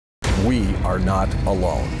we are not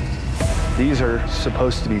alone. These are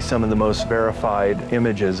supposed to be some of the most verified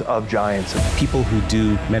images of giants. People who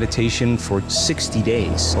do meditation for 60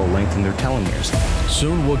 days will lengthen their telomeres.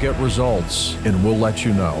 Soon we'll get results, and we'll let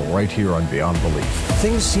you know right here on Beyond Belief.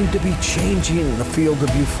 Things seem to be changing in the field of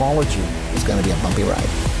ufology. It's going to be a bumpy ride.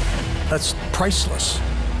 That's priceless.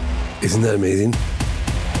 Isn't that amazing?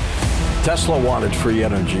 Tesla wanted free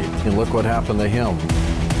energy, and look what happened to him.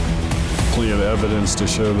 Plenty of evidence to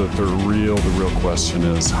show that they're real. The real question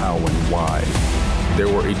is how and why. There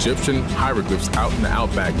were Egyptian hieroglyphs out in the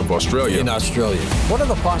outback of Australia. In Australia. What are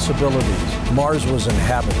the possibilities? Mars was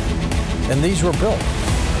inhabited, and these were built.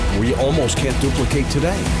 We almost can't duplicate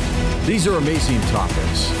today. These are amazing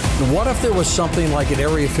topics. What if there was something like at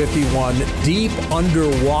Area 51 deep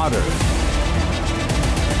underwater?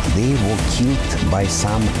 They were killed by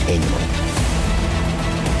some animal.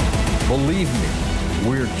 Believe me,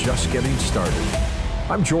 we're just getting started.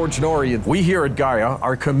 I'm George Norrie, and we here at Gaia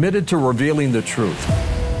are committed to revealing the truth.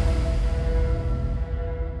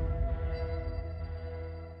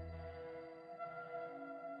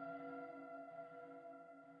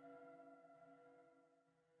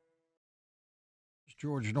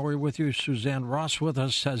 George Norrie with you. Suzanne Ross with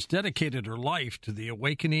us has dedicated her life to the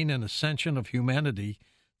awakening and ascension of humanity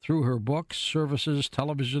through her books, services,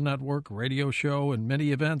 television network, radio show, and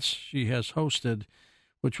many events she has hosted,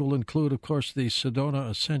 which will include, of course, the Sedona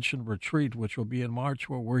Ascension Retreat, which will be in March,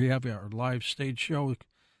 where we have our live stage show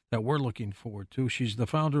that we're looking forward to. She's the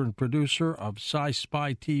founder and producer of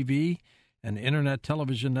Sci-Spy TV, an internet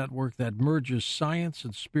television network that merges science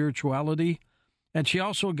and spirituality. And she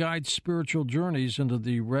also guides spiritual journeys into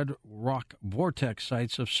the Red Rock Vortex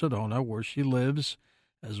sites of Sedona, where she lives,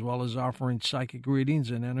 as well as offering psychic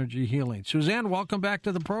readings and energy healing. Suzanne, welcome back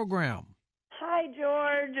to the program. Hi,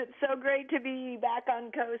 George. It's so great to be back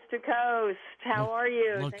on Coast to Coast. How are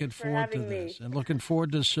you? Looking Thanks forward for to having this. me. And looking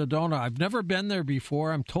forward to Sedona. I've never been there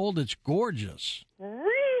before. I'm told it's gorgeous.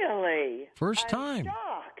 Really? First I'm time.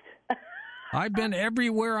 shocked. I've been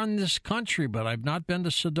everywhere on this country, but I've not been to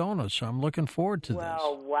Sedona, so I'm looking forward to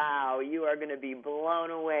Well, wow. You are going to be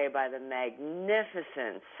blown away by the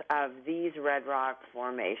magnificence of these red rock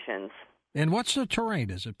formations. this. And what's the terrain?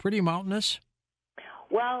 Is it pretty mountainous?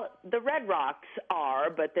 Well, the red rocks are,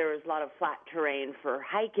 but there is a lot of flat terrain for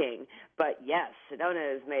hiking. But yes,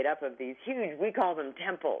 Sedona is made up of these huge, we call them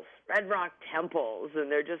temples, red rock temples,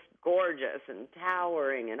 and they're just gorgeous and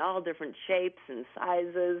towering in all different shapes and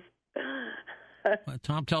sizes.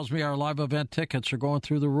 Tom tells me our live event tickets are going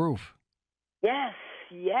through the roof. Yes.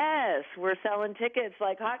 We're selling tickets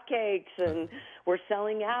like hotcakes, and we're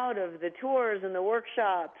selling out of the tours and the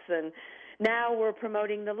workshops, and now we're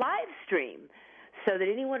promoting the live stream so that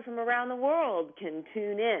anyone from around the world can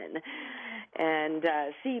tune in and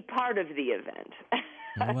see part of the event.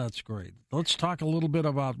 Well, that's great. Let's talk a little bit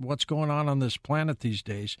about what's going on this planet these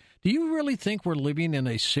days. Do you really think we're living in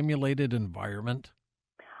a simulated environment?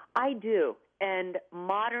 I do, and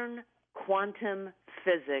modern quantum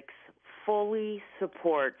physics fully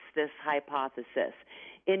supports this hypothesis.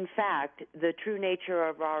 In fact, the true nature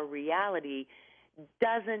of our reality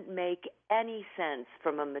doesn't make any sense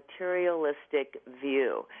from a materialistic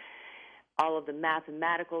view. All of the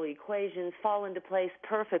mathematical equations fall into place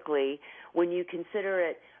perfectly when you consider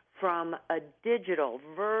it from a digital,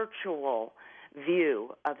 virtual view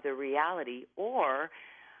of the reality, or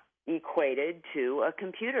equated to a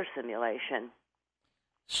computer simulation.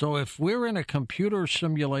 So if we're in a computer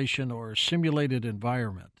simulation or a simulated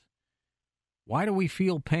environment, why do we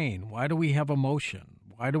feel pain? Why do we have emotion?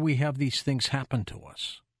 Why do we have these things happen to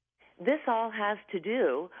us? This all has to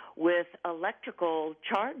do with electrical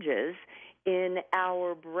charges in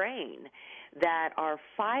our brain that are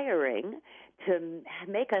firing to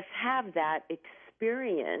make us have that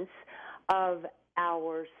experience of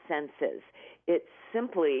our senses. It's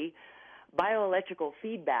simply bioelectrical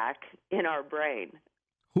feedback in our brain.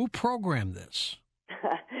 Who programmed this?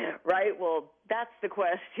 Right? Well, that's the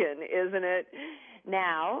question, isn't it?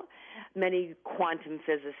 Now, many quantum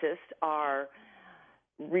physicists are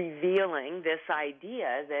revealing this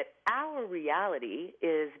idea that our reality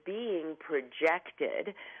is being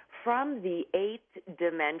projected from the eighth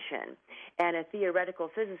dimension. And a theoretical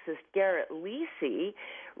physicist, Garrett Lisi,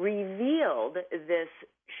 revealed this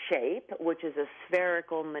shape, which is a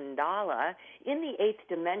spherical mandala, in the eighth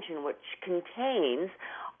dimension, which contains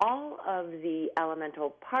all of the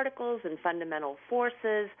elemental particles and fundamental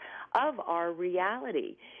forces of our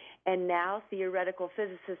reality. And now theoretical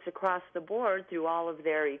physicists across the board, through all of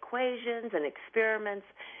their equations and experiments,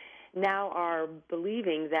 now are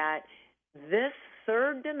believing that this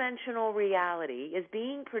third-dimensional reality is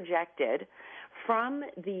being projected from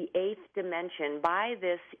the eighth dimension by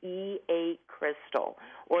this E8 crystal,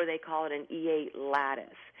 or they call it an E8 lattice,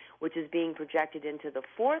 which is being projected into the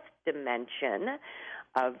fourth dimension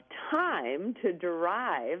of time to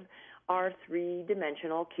derive our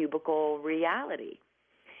three-dimensional cubical reality.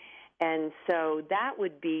 And so that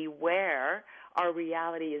would be where our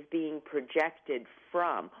reality is being projected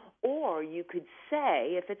from. Or you could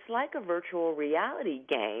say, if it's like a virtual reality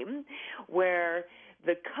game where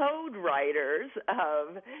the code writers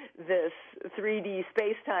of this 3D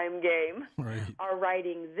space-time game are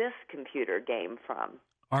writing this computer game from.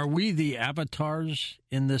 Are we the avatars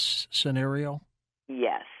in this scenario?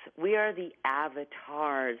 Yes, we are the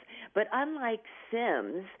avatars. But unlike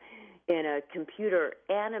Sims in a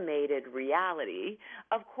computer-animated reality,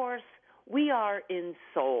 of course, we are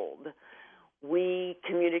ensouled. We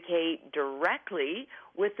communicate directly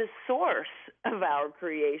with the source of our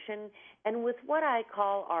creation and with what I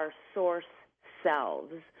call our source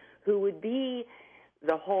selves, who would be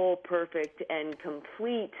the whole perfect and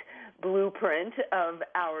complete blueprint of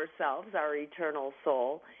ourselves, our eternal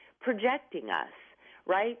soul, projecting us,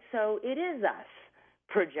 right? So it is us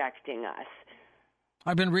projecting us.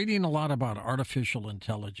 I've been reading a lot about artificial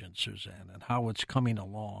intelligence, Suzanne, and how it's coming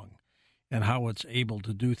along and how it's able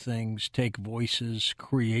to do things, take voices,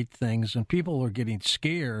 create things, and people are getting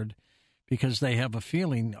scared because they have a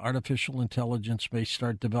feeling artificial intelligence may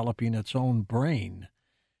start developing its own brain.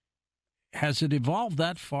 Has it evolved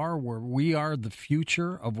that far where we are the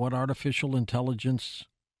future of what artificial intelligence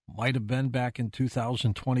might have been back in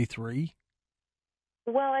 2023?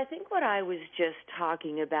 Well, I think what I was just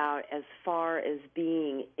talking about as far as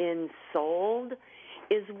being ensouled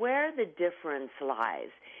is where the difference lies.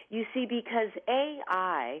 You see, because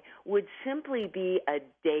AI would simply be a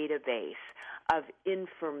database of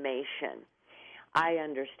information. I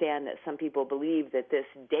understand that some people believe that this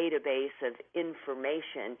database of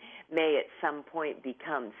information may at some point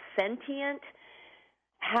become sentient.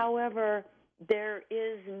 However, there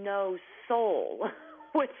is no soul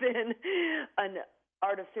within an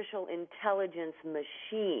artificial intelligence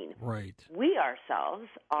machine. Right. We ourselves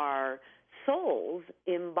are souls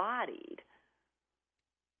embodied.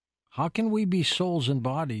 How can we be souls and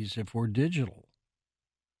bodies if we're digital?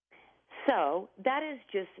 So that is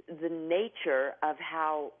just the nature of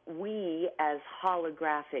how we as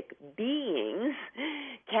holographic beings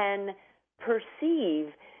can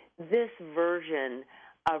perceive this version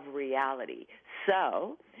of reality.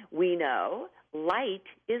 So we know light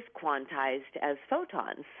is quantized as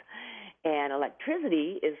photons, and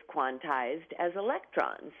electricity is quantized as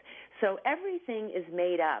electrons. So everything is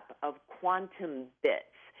made up of quantum bits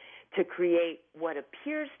to create what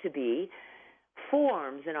appears to be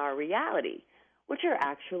forms in our reality, which are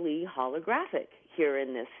actually holographic here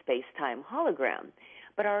in this space-time hologram.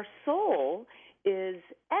 But our soul is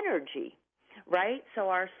energy, right? So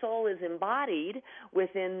our soul is embodied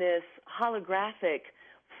within this holographic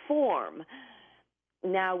form.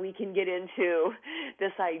 Now we can get into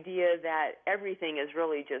this idea that everything is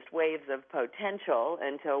really just waves of potential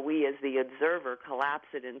until we as the observer collapse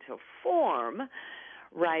it into form,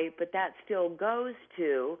 right? But that still goes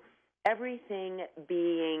to everything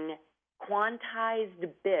being quantized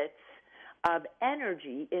bits of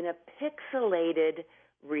energy in a pixelated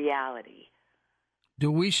reality.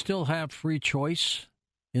 Do we still have free choice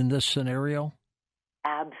in this scenario?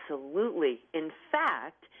 Absolutely. In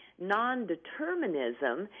fact,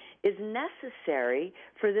 non-determinism is necessary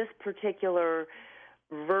for this particular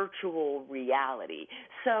virtual reality.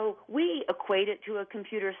 So we equate it to a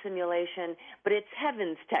computer simulation, but it's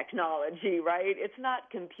heaven's technology, right? It's not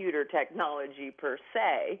computer technology per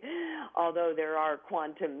se, although there are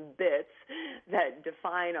quantum bits that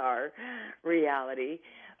define our reality.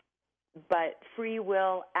 But free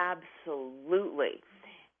will, absolutely.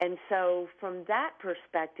 And so from that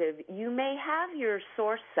perspective, you may have your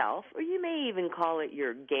source self, or you may even call it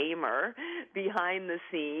your gamer behind the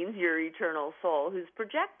scenes, your eternal soul, who's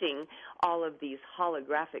projecting all of these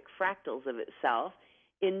holographic fractals of itself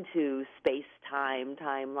into space-time,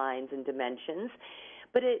 timelines, and dimensions.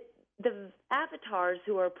 But the avatars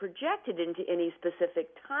who are projected into any specific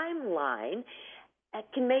timeline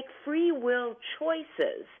can make free will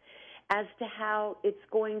choices as to how it's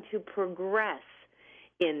going to progress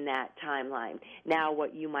in that timeline. Now,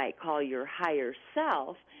 what you might call your higher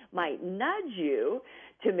self might nudge you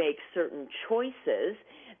to make certain choices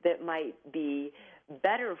that might be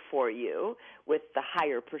better for you with the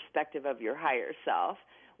higher perspective of your higher self.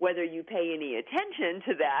 Whether you pay any attention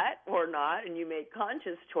to that or not, and you make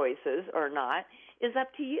conscious choices or not, is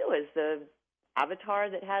up to you as the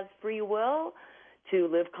avatar that has free will to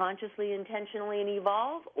live consciously, intentionally, and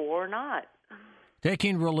evolve or not.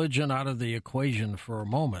 Taking religion out of the equation for a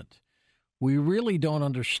moment, we really don't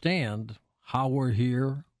understand how we're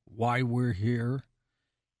here, why we're here,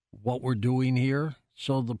 what we're doing here.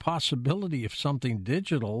 So the possibility of something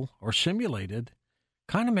digital or simulated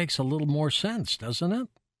kind of makes a little more sense, doesn't it?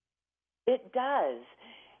 It does.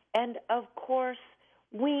 And of course,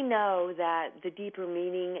 we know that the deeper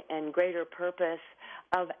meaning and greater purpose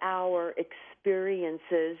of our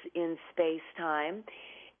experiences in space-time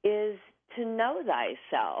is to know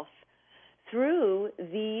thyself through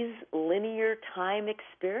these linear time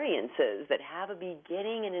experiences that have a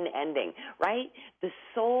beginning and an ending, right? The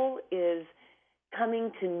soul is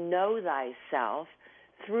coming to know thyself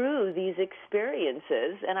through these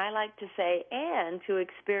experiences, and I like to say, and to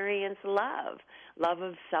experience love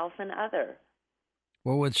of self and other.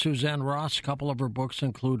 Well, with Suzanne Ross, a couple of her books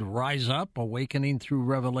include Rise Up, Awakening Through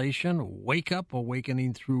Revelation, Wake Up,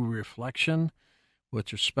 Awakening Through Reflection,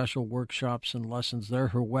 which are special workshops and lessons there.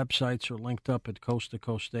 Her websites are linked up at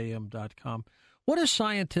coasttocoastam.com. What do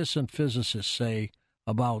scientists and physicists say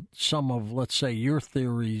about some of, let's say, your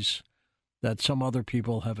theories that some other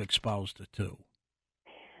people have espoused it to?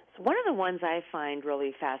 So one of the ones I find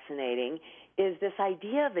really fascinating is this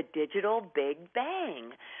idea of a digital Big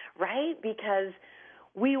Bang, right? Because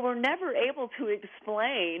we were never able to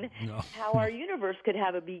explain how our universe could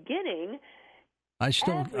have a beginning. I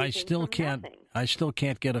still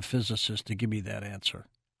can't get a physicist to give me that answer.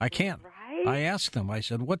 I can't. Right? I asked them. I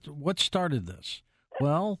said, "What started this?"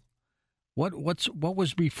 Well, what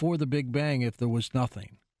was before the Big Bang if there was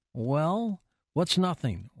nothing? Well, what's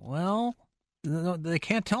nothing? Well, they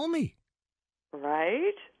can't tell me.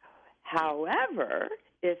 Right? However,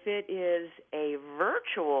 if it is a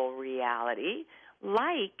virtual reality,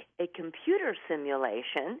 like a computer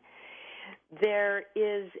simulation, there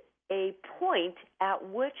is a point at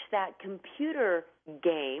which that computer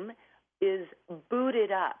game is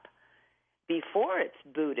booted up. Before it's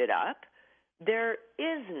booted up, there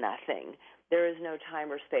is nothing. There is no time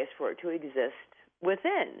or space for it to exist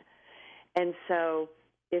within. And so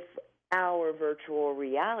if our virtual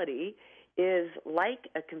reality is like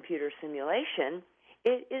a computer simulation,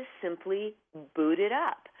 it is simply booted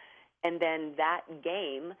up, and then that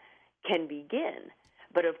game can begin.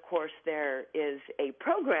 But, of course, there is a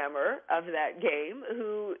programmer of that game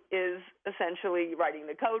who is essentially writing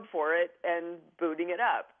the code for it and booting it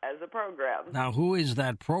up as a program. Now, who is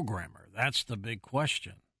that programmer? That's the big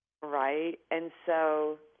question. Right. And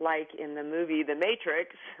so, like in the movie The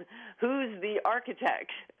Matrix, who's the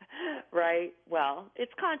architect? Right? Well,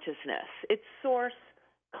 it's consciousness. It's source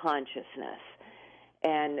consciousness.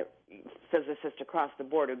 And physicists across the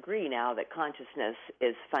board agree now that consciousness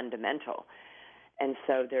is fundamental. And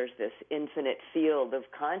so there's this infinite field of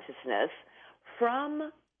consciousness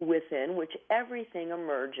from within which everything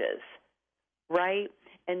emerges, right?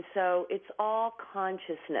 And so it's all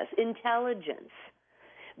consciousness, intelligence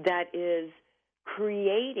that is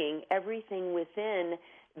creating everything within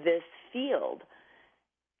this field.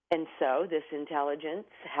 And so this intelligence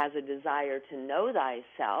has a desire to know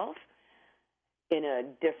thyself in a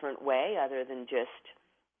different way other than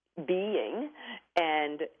just being,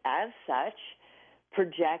 and as such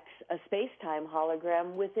projects a space-time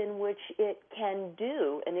hologram within which it can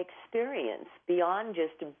do an experience beyond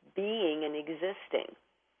just being and existing.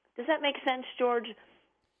 Does that make sense, George?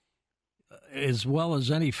 As well as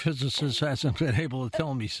any physicist hasn't been able to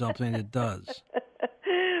tell me something, it does.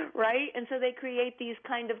 Right? And so they create these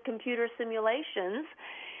kind of computer simulations,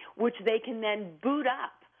 which they can then boot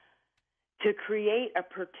up to create a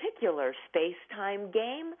particular space-time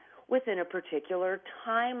game within a particular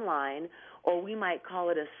timeline, or we might call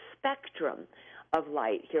it a spectrum of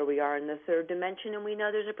light. Here we are in the third dimension, and we know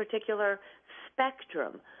there's a particular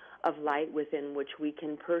spectrum of light within which we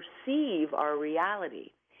can perceive our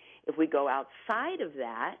reality. If we go outside of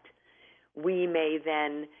that, we may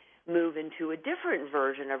then move into a different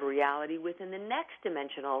version of reality within the next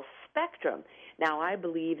dimensional spectrum. Now, I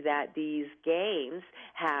believe that these games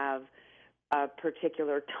have a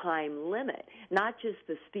particular time limit, not just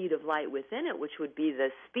the speed of light within it, which would be the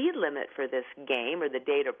speed limit for this game or the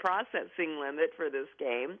data processing limit for this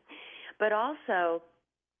game, but also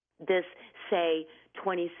this, say,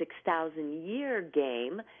 26,000-year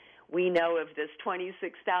game. We know of this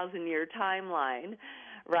 26,000-year timeline,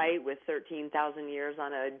 right, with 13,000 years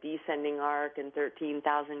on a descending arc and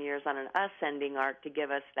 13,000 years on an ascending arc to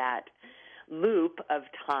give us that loop of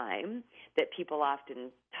time that people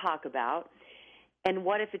often talk about. And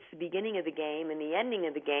what if it's the beginning of the game and the ending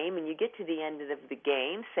of the game, and you get to the end of the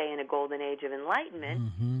game, say in a golden age of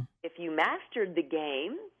enlightenment, if you mastered the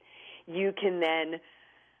game, you can then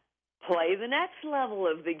play the next level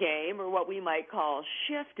of the game, or what we might call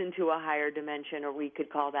shift into a higher dimension, or we could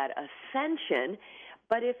call that ascension.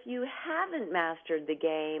 But if you haven't mastered the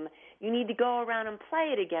game, you need to go around and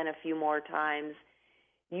play it again a few more times.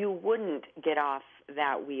 You wouldn't get off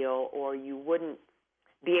that wheel, or you wouldn't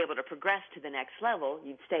be able to progress to the next level.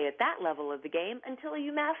 You'd stay at that level of the game until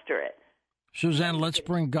you master it. Suzanne, let's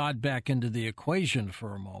bring God back into the equation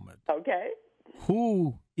for a moment. Okay.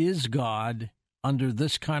 Who is God under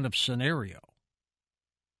this kind of scenario?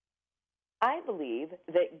 I believe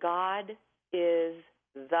that God is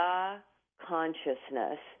the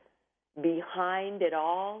consciousness behind it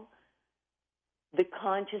all. The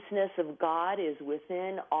consciousness of God is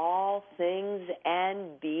within all things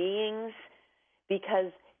and beings,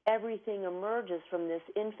 because everything emerges from this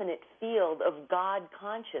infinite field of God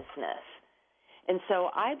consciousness. And so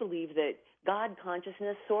I believe that God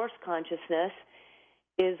consciousness, source consciousness,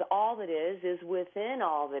 is all that is within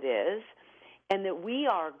all that is, and that we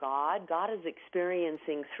are God. God is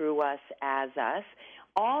experiencing through us as us.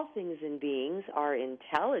 All things and beings are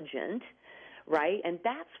intelligent, right? And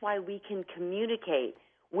that's why we can communicate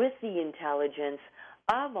with the intelligence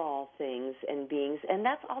of all things and beings, and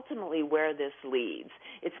that's ultimately where this leads.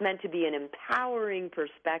 It's meant to be an empowering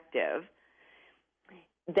perspective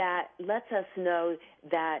that lets us know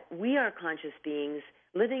that we are conscious beings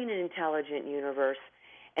living in an intelligent universe,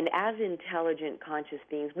 and as intelligent conscious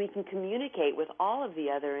beings, we can communicate with all of the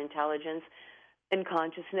other intelligence and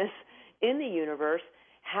consciousness in the universe,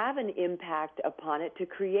 have an impact upon it to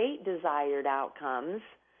create desired outcomes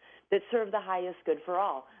that serve the highest good for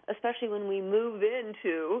all, especially when we move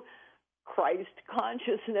into Christ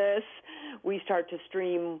consciousness. We start to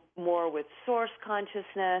stream more with source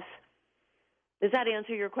consciousness. Does that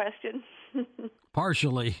answer your question?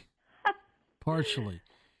 Partially. Partially.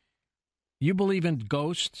 You believe in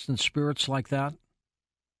ghosts and spirits like that?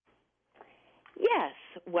 Yes.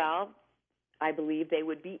 Well, I believe they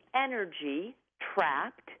would be energy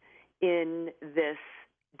trapped in this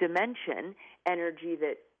dimension, energy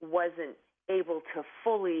that wasn't able to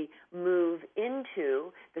fully move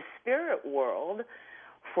into the spirit world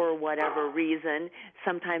for whatever reason.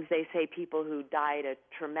 Sometimes they say people who died a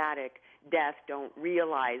traumatic death don't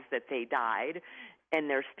realize that they died, and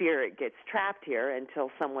their spirit gets trapped here until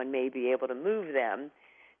someone may be able to move them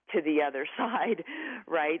to the other side,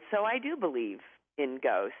 right? So I do believe in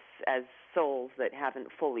ghosts as souls that haven't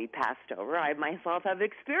fully passed over. I myself have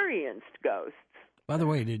experienced ghosts. By the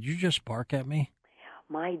way, did you just bark at me?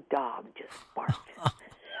 My dog just barked.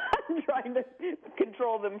 I'm trying to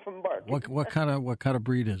control them from barking. What kind of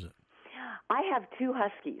breed is it? I have two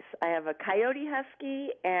huskies. I have a coyote husky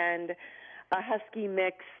and a husky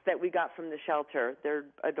mix that we got from the shelter. They're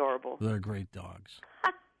adorable. They're great dogs.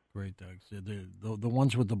 Great dogs. The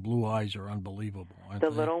ones with the blue eyes are unbelievable, aren't the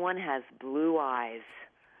they? little one has blue eyes.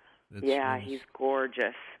 He's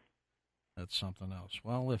gorgeous. That's something else.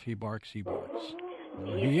 Well, if he barks, he barks.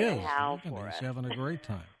 He is. He's having a great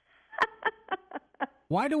time.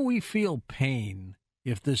 Why do we feel pain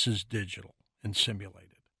if this is digital and simulated?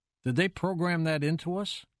 Did they program that into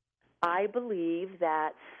us? I believe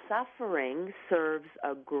that suffering serves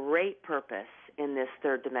a great purpose in this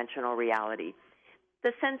third-dimensional reality.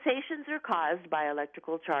 The sensations are caused by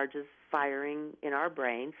electrical charges firing in our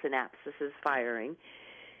brain, synapses firing.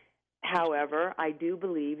 However, I do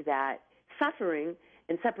believe that suffering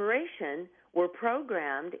and separation were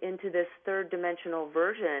programmed into this third-dimensional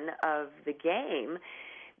version of the game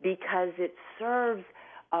because it serves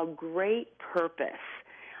a great purpose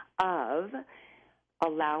of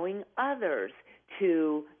allowing others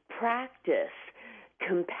to practice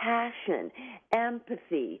compassion,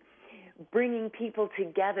 empathy, bringing people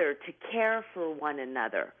together to care for one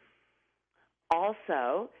another.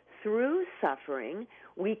 Also, through suffering,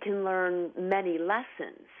 we can learn many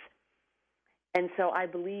lessons. And so I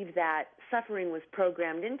believe that suffering was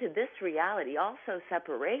programmed into this reality, also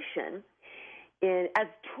separation, as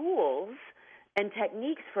tools and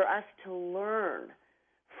techniques for us to learn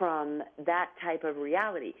from that type of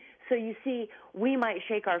reality. So you see, we might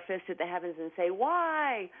shake our fist at the heavens and say,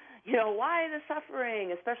 why? Why the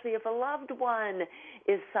suffering, especially if a loved one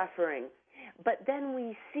is suffering? But then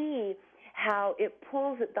we see how it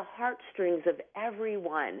pulls at the heartstrings of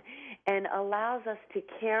everyone and allows us to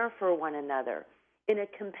care for one another in a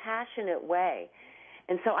compassionate way.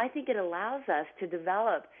 And so I think it allows us to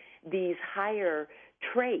develop these higher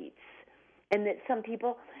traits, and that some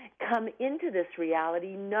people come into this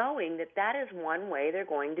reality knowing that that is one way they're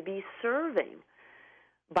going to be serving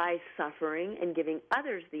by suffering and giving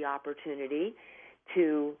others the opportunity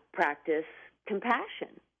to practice compassion.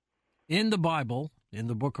 In the Bible, in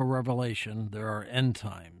the book of Revelation, there are end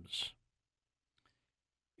times.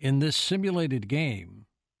 In this simulated game,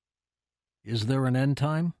 is there an end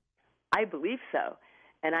time? I believe so.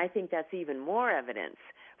 And I think that's even more evidence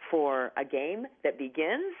for a game that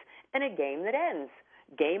begins and a game that ends.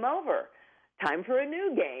 Game over. Time for a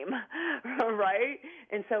new game, right?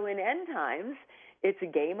 And so in end times, it's a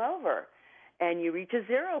game over, and you reach a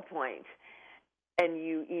 0 point, and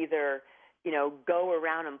you either, go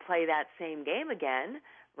around and play that same game again,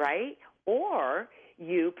 right? Or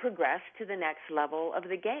you progress to the next level of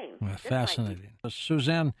the game. Well, fascinating.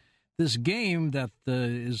 Suzanne, this game that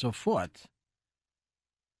is afoot,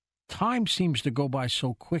 time seems to go by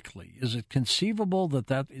so quickly. Is it conceivable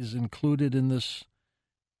that is included in this?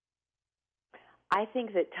 I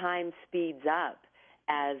think that time speeds up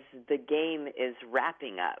as the game is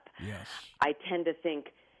wrapping up. Yes. I tend to think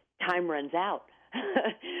time runs out,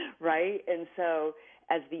 right? And so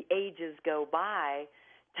as the ages go by,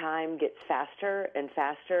 time gets faster and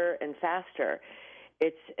faster and faster.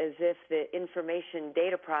 It's as if the information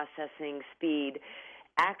data processing speed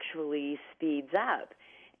actually speeds up.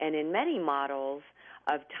 And in many models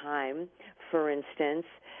of time, for instance,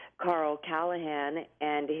 Carl Callahan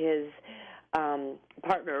and his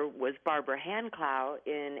partner was Barbara Hanclau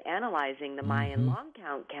in analyzing the Mayan long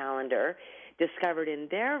count calendar, discovered in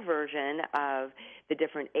their version of the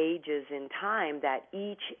different ages in time that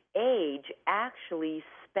each age actually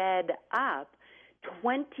sped up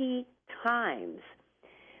 20 times.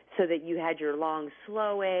 So that you had your long,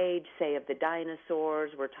 slow age, say, of the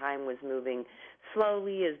dinosaurs, where time was moving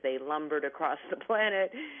slowly as they lumbered across the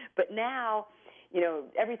planet. But now,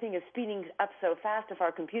 everything is speeding up so fast. If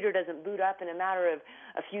our computer doesn't boot up in a matter of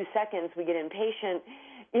a few seconds, we get impatient.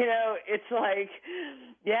 It's like,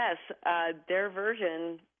 yes, their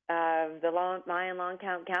version of the Mayan long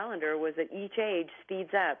count calendar was that each age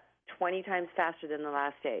speeds up 20 times faster than the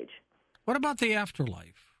last age. What about the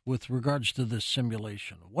afterlife with regards to this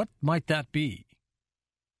simulation? What might that be?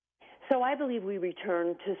 So I believe we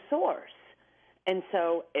return to source. And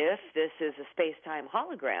so if this is a space-time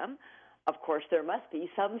hologram, of course there must be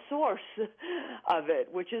some source of it,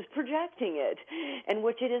 which is projecting it, and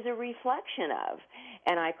which it is a reflection of.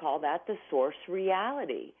 And I call that the source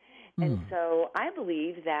reality. And so I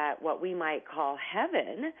believe that what we might call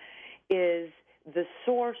heaven is the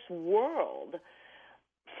source world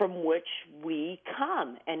from which we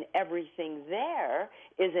come, and everything there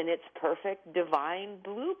is in its perfect divine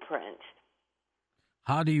blueprint.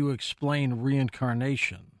 How do you explain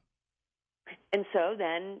reincarnation? And so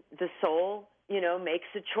then the soul, makes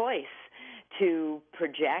a choice to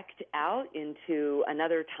project out into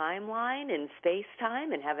another timeline in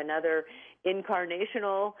space-time and have another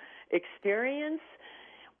incarnational experience,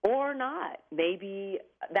 or not. Maybe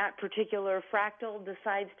that particular fractal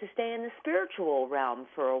decides to stay in the spiritual realm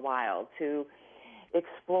for a while to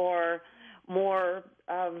explore more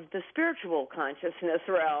of the spiritual consciousness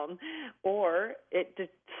realm, or it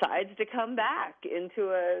decides to come back into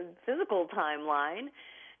a physical timeline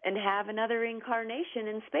and have another incarnation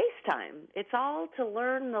in space-time. It's all to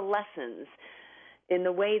learn the lessons in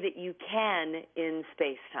the way that you can in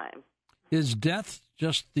space-time. Is death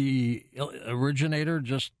just the originator,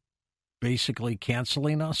 just basically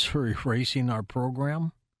canceling us or erasing our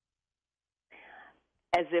program?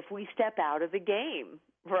 As if we step out of the game,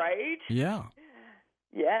 right? Yeah.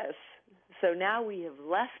 Yes. So now we have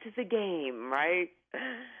left the game, right?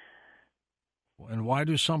 And why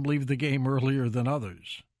do some leave the game earlier than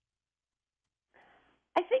others?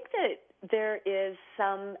 I think that there is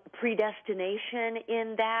some predestination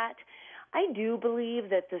in that. I do believe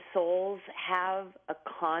that the souls have a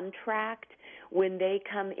contract when they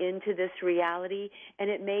come into this reality, and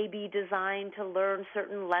it may be designed to learn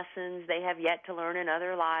certain lessons they have yet to learn in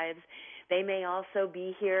other lives. They may also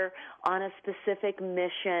be here on a specific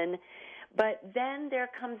mission. But then there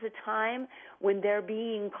comes a time when they're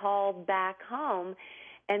being called back home,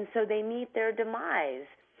 and so they meet their demise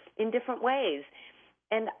in different ways.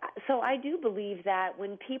 And so I do believe that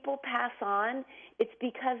when people pass on, it's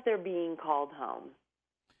because they're being called home.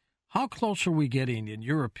 How close are we getting, in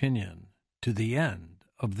your opinion, to the end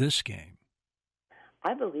of this game?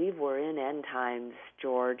 I believe we're in end times,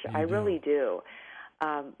 George. I really do.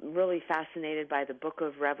 Really fascinated by the book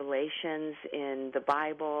of Revelations in the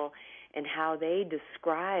Bible and how they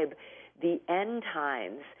describe the end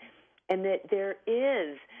times, and that there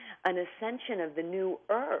is an ascension of the new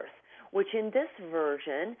earth, which in this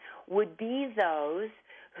version would be those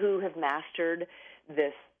who have mastered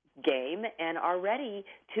this game and are ready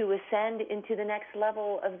to ascend into the next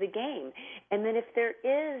level of the game. And then if there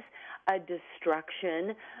is a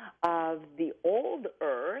destruction of the old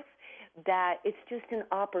earth, that it's just an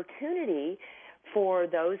opportunity for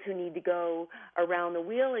those who need to go around the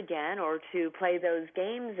wheel again or to play those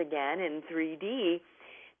games again in 3D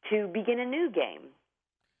to begin a new game.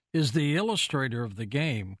 Is the illustrator of the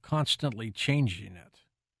game constantly changing it?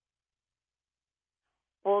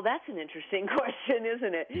 Well, that's an interesting question,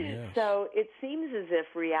 isn't it? Yes. So it seems as if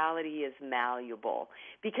reality is malleable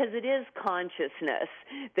because it is consciousness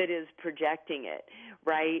that is projecting it,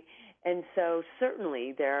 right? And so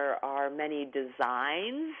certainly there are many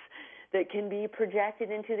designs that can be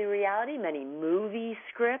projected into the reality, many movie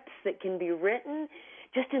scripts that can be written,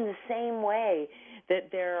 just in the same way that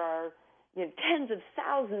there are tens of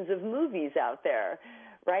thousands of movies out there,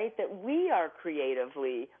 right, that we are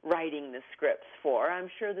creatively writing the scripts for. I'm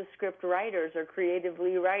sure the script writers are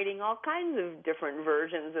creatively writing all kinds of different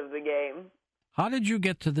versions of the game. How did you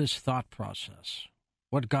get to this thought process?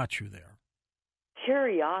 What got you there?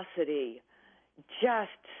 Curiosity. Just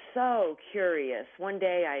so curious. One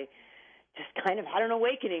day I just kind of had an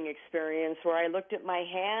awakening experience where I looked at my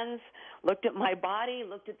hands, looked at my body,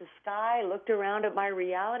 looked at the sky, looked around at my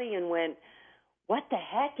reality and went, what the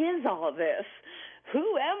heck is all of this? Who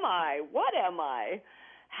am I? What am I?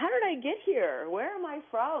 How did I get here? Where am I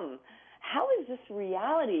from? How is this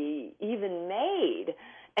reality even made?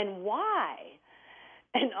 And why?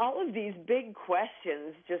 And all of these big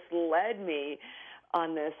questions just led me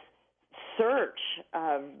on this search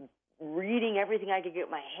of reading everything I could get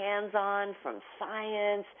my hands on, from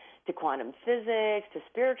science to quantum physics to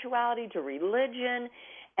spirituality to religion,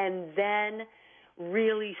 and then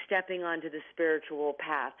really stepping onto the spiritual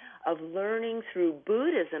path of learning through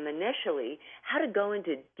Buddhism initially how to go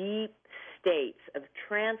into deep states of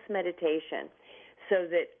trance meditation so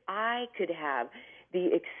that I could have the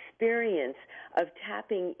experience of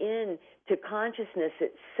tapping into consciousness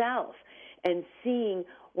itself and seeing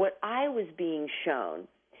what I was being shown.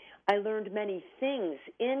 I learned many things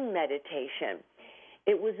in meditation.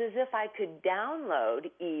 It was as if I could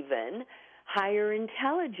download even higher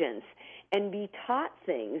intelligence and be taught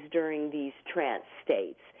things during these trance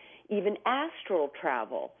states, even astral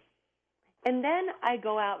travel. And then I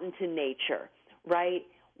go out into nature, right,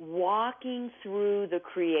 walking through the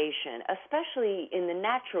creation, especially in the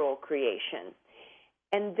natural creation,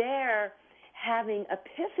 and there having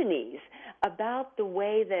epiphanies about the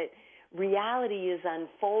way that reality is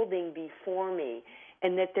unfolding before me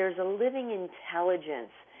and that there's a living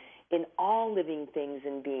intelligence in all living things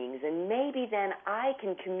and beings. And maybe then I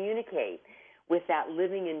can communicate with that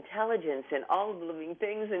living intelligence in all living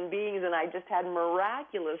things and beings. And I just had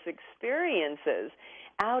miraculous experiences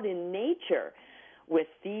out in nature with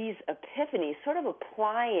these epiphanies, sort of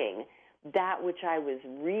applying that which I was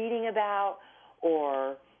reading about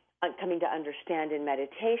or coming to understand in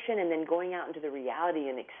meditation and then going out into the reality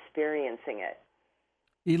and experiencing it.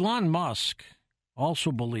 Elon Musk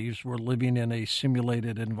also believes we're living in a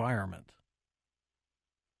simulated environment.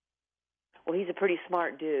 Well, he's a pretty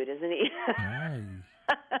smart dude, isn't he?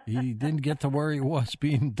 He didn't get to where he was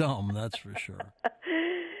being dumb, that's for sure.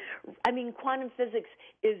 I mean, quantum physics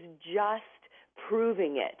is just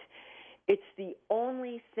proving it. It's the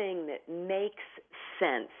only thing that makes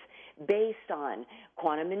sense based on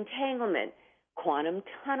quantum entanglement, quantum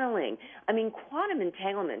tunneling. I mean, quantum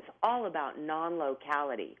entanglement's all about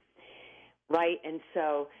non-locality, right? And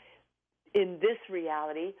so in this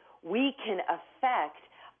reality, we can affect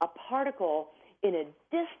a particle in a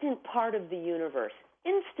distant part of the universe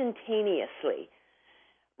instantaneously,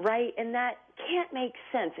 right? And that can't make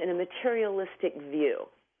sense in a materialistic view.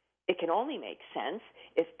 It can only make sense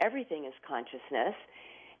if everything is consciousness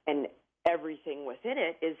and everything within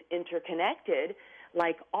it is interconnected,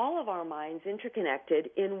 like all of our minds interconnected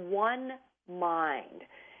in one mind.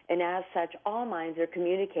 And as such, all minds are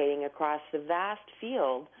communicating across the vast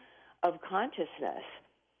field of consciousness.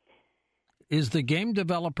 Is the game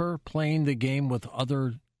developer playing the game with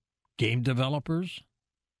other game developers?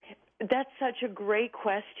 That's such a great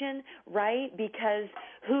question, right? Because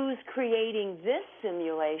who's creating this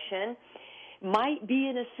simulation might be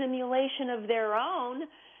in a simulation of their own,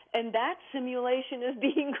 and that simulation is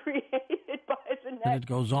being created by the next. And it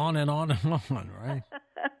goes on and on and on, right?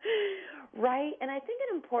 Right. And I think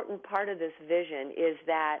an important part of this vision is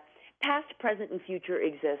that past, present, and future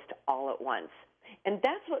exist all at once. And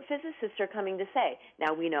that's what physicists are coming to say.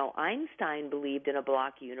 Now, we know Einstein believed in a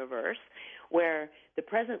block universe where the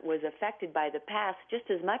present was affected by the past just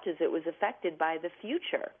as much as it was affected by the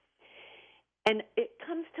future. And it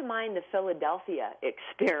comes to mind the Philadelphia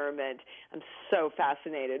experiment. I'm so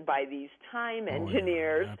fascinated by these time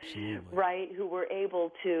engineers, right, who were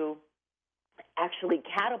able to actually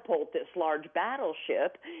catapult this large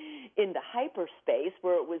battleship into hyperspace,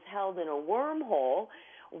 where it was held in a wormhole,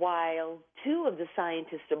 while two of the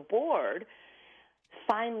scientists aboard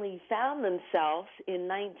finally found themselves in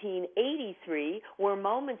 1983, where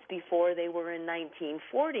moments before they were in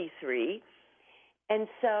 1943. And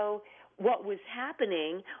so what was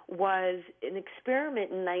happening was an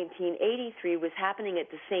experiment in 1983 was happening at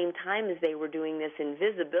the same time as they were doing this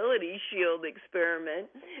invisibility shield experiment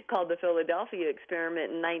called the Philadelphia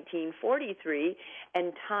experiment in 1943,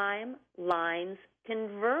 and timelines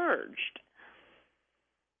converged.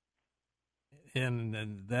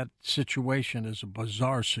 And that situation is a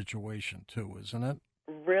bizarre situation, too, isn't it?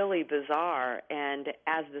 Really bizarre. And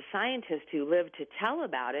as the scientists who lived to tell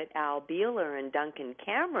about it, Al Beeler and Duncan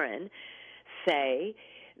Cameron, say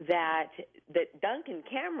that Duncan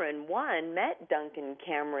Cameron, 1, met Duncan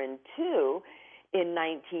Cameron, 2, in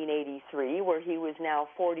 1983, where he was now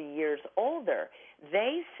 40 years older.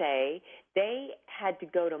 They say they had to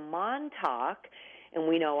go to Montauk, and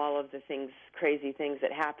we know all of the crazy things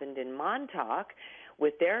that happened in Montauk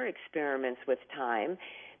with their experiments with time.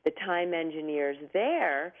 The time engineers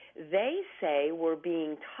there, they say, were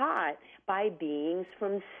being taught by beings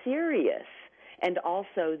from Sirius, and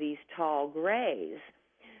also these tall grays,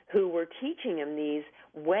 who were teaching them these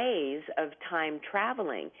ways of time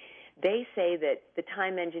traveling. They say that the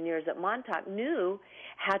time engineers at Montauk knew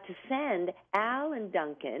how to send Al and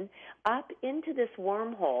Duncan up into this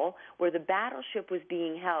wormhole where the battleship was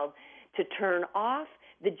being held to turn off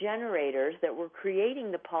the generators that were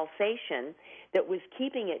creating the pulsation that was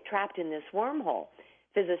keeping it trapped in this wormhole.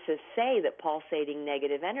 Physicists say that pulsating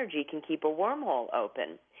negative energy can keep a wormhole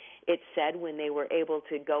open. It said when they were able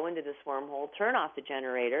to go into this wormhole, turn off the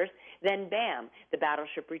generators, then bam, the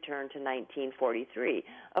battleship returned to 1943.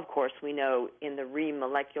 Of course, we know in the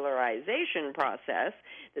remolecularization process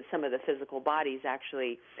that some of the physical bodies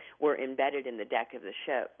actually were embedded in the deck of the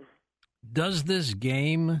ship. Does this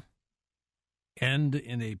game end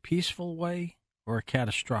in a peaceful way or a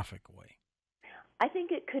catastrophic way? I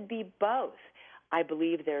think it could be both. I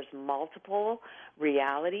believe there's multiple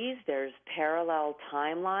realities, there's parallel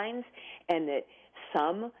timelines, and that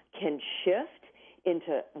some can shift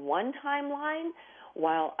into one timeline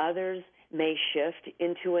while others may shift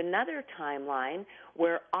into another timeline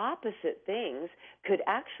where opposite things could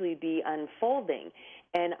actually be unfolding.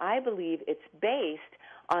 And I believe it's based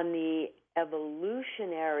on the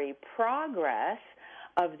evolutionary progress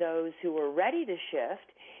of those who were ready to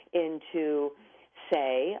shift into,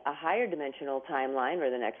 say, a higher dimensional timeline or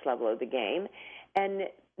the next level of the game, and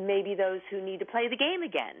maybe those who need to play the game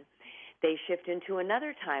again. They shift into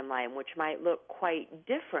another timeline, which might look quite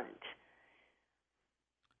different.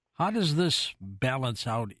 How does this balance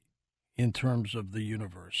out in terms of the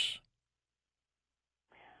universe?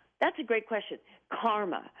 That's a great question.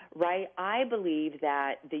 Karma, right? I believe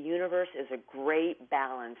that the universe is a great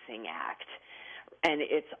balancing act, and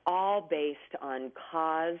it's all based on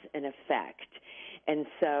cause and effect. And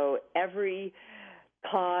so every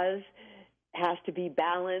cause has to be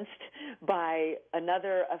balanced by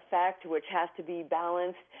another effect, which has to be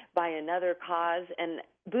balanced by another cause, and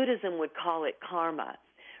Buddhism would call it karma,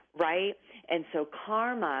 right? And so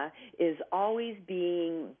karma is always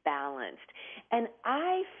being balanced. And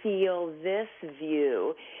I feel this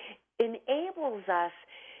view enables us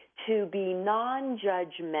to be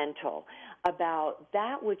non-judgmental about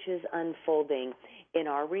that which is unfolding in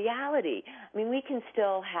our reality. I mean, we can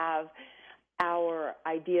still have our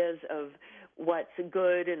ideas of what's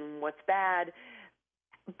good and what's bad,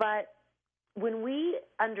 but when we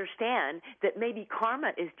understand that maybe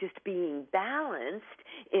karma is just being balanced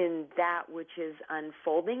in that which is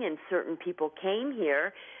unfolding, and certain people came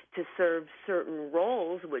here to serve certain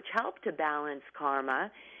roles which help to balance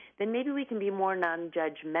karma, then maybe we can be more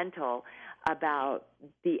non-judgmental about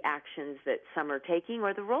the actions that some are taking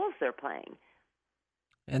or the roles they're playing.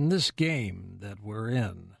 And this game that we're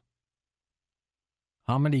in,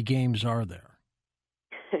 how many games are there?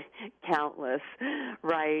 Countless,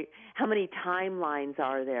 right? How many timelines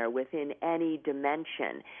are there within any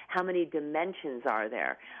dimension? How many dimensions are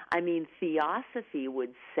there? I mean, Theosophy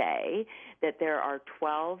would say that there are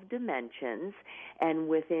 12 dimensions, and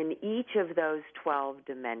within each of those 12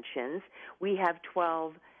 dimensions, we have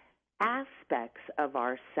 12 aspects of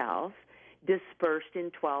ourself dispersed in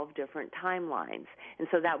 12 different timelines. And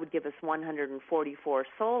so that would give us 144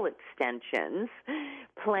 soul extensions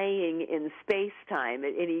playing in space-time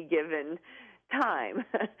at any given time.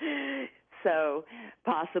 So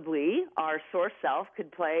possibly our source self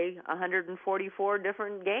could play 144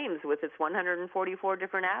 different games with its 144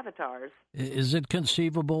 different avatars. Is it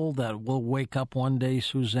conceivable that we'll wake up one day,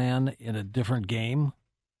 Suzanne, in a different game?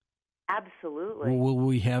 Absolutely. Will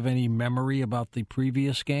we have any memory about the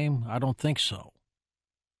previous game? I don't think so.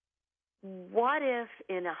 What if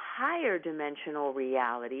in a higher dimensional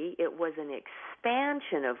reality it was an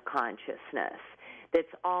expansion of consciousness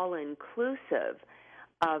that's all-inclusive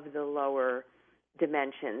of the lower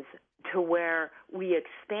dimensions, to where we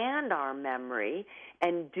expand our memory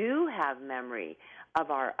and do have memory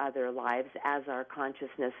of our other lives as our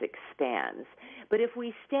consciousness expands. But if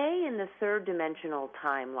we stay in the third dimensional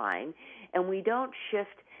timeline and we don't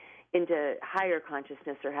shift into higher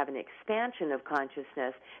consciousness or have an expansion of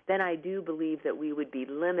consciousness, then I do believe that we would be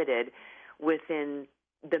limited within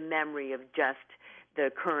the memory of just the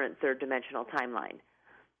current third dimensional timeline.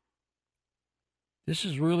 This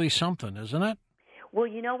is really something, isn't it? Well,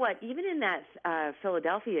 you know what? Even in that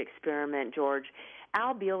Philadelphia experiment, George,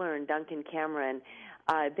 Al Buehler and Duncan Cameron,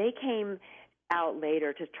 they came out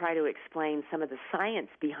later to try to explain some of the science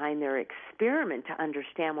behind their experiment to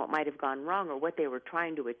understand what might have gone wrong or what they were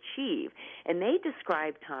trying to achieve. And they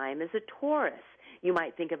described time as a torus. You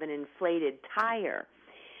might think of an inflated tire.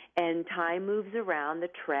 And time moves around the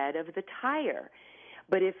tread of the tire.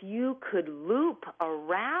 But if you could loop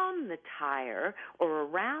around the tire or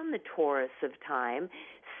around the torus of time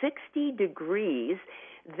 60 degrees,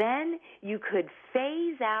 then you could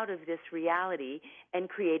phase out of this reality and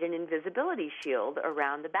create an invisibility shield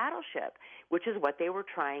around the battleship, which is what they were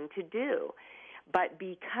trying to do. But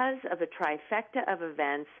because of a trifecta of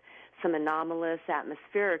events, some anomalous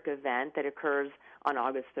atmospheric event that occurs on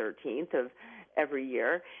August 13th of every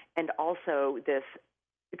year, and also this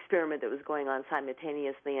experiment that was going on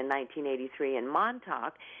simultaneously in 1983 in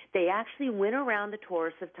Montauk, they actually went around the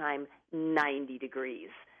torus of time 90 degrees.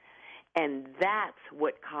 And that's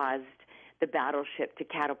what caused the battleship to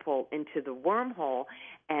catapult into the wormhole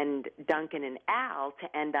and Duncan and Al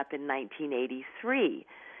to end up in 1983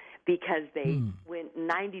 because they went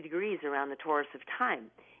 90 degrees around the torus of time.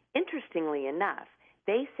 Interestingly enough,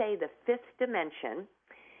 they say the fifth dimension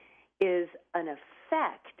is an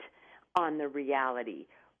effect on the reality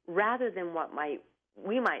rather than what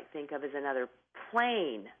we might think of as another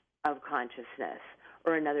plane of consciousness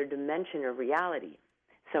or another dimension of reality.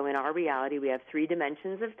 So in our reality, we have three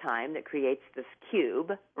dimensions of time that creates this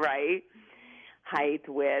cube, right? Height,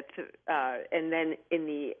 width, and then in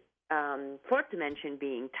the fourth dimension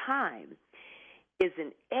being time is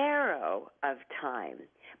an arrow of time.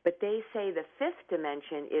 But they say the fifth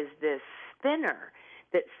dimension is this spinner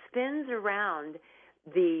that spins around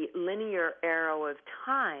the linear arrow of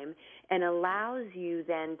time and allows you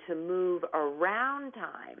then to move around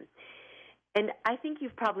time. And I think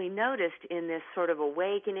you've probably noticed in this sort of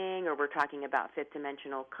awakening, or we're talking about fifth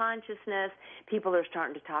dimensional consciousness, people are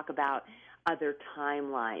starting to talk about other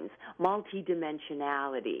timelines,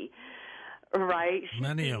 multidimensionality, right?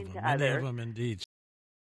 Many of them indeed.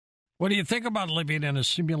 What do you think about living in a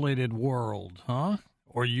simulated world, huh?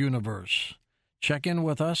 Or universe? Check in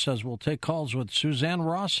with us as we'll take calls with Suzanne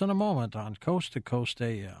Ross in a moment on Coast to Coast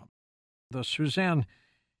AM. Suzanne,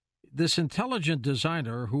 this intelligent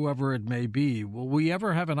designer, whoever it may be, will we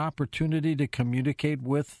ever have an opportunity to communicate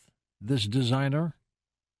with this designer?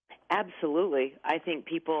 Absolutely. I think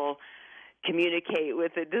people communicate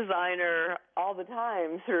with a designer all the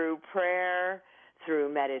time through prayer,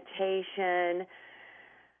 through meditation.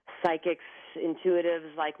 Psychics,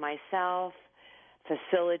 intuitives like myself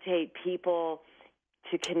facilitate people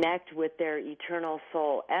to connect with their eternal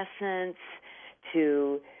soul essence,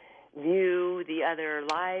 to view the other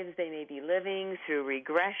lives they may be living through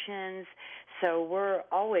regressions. So we're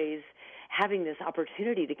always having this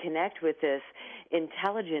opportunity to connect with this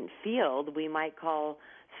intelligent field we might call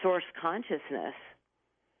source consciousness.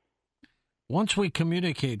 Once we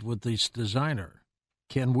communicate with this designer,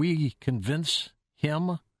 can we convince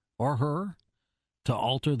him or her to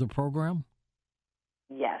alter the program?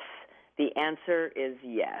 Yes. The answer is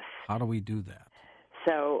yes. How do we do that?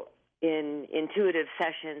 So in intuitive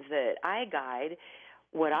sessions that I guide,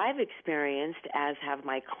 what I've experienced, as have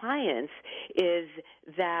my clients, is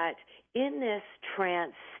that in this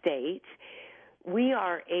trance state, we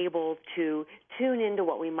are able to tune into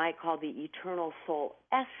what we might call the eternal soul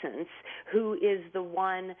essence, who is the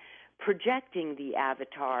one projecting the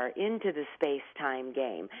avatar into the space-time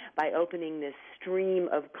game by opening this stream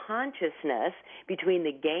of consciousness between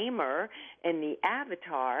the gamer and the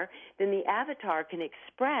avatar. Then the avatar can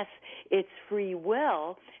express its free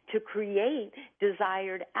will to create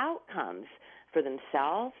desired outcomes for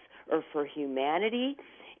themselves or for humanity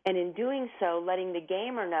And in doing so, letting the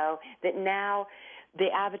gamer know that now the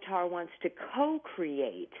avatar wants to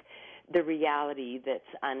co-create the reality that's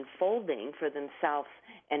unfolding for themselves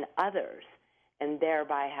and others, and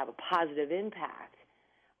thereby have a positive impact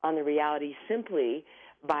on the reality simply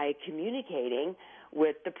by communicating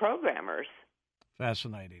with the programmers.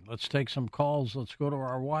 Fascinating. Let's take some calls. Let's go to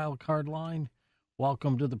our wild card line.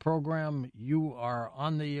 Welcome to the program. You are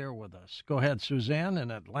on the air with us. Go ahead, Suzanne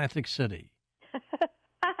in Atlantic City.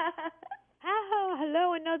 Oh,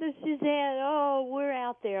 hello, another Suzanne. Oh, we're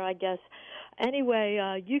out there, I guess.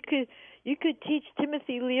 Anyway, you could teach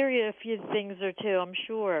Timothy Leary a few things or two, I'm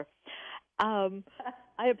sure.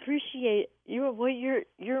 I appreciate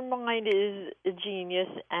your mind is a genius,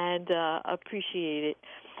 and appreciate it.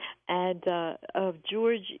 And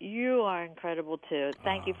George, you are incredible too.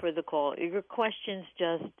 Thank you for the call. Your questions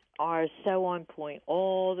just are so on point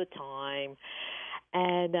all the time,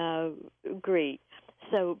 and great.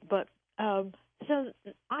 So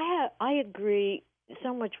I agree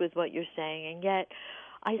so much with what you're saying, and yet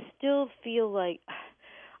I still feel like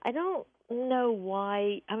I don't know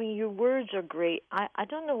why. I mean, your words are great. I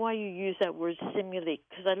don't know why you use that word simulate,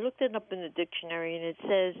 because I looked it up in the dictionary, and it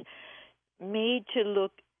says made to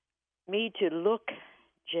look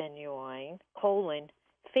genuine,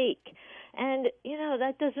 fake. And,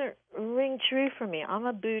 that doesn't ring true for me. I'm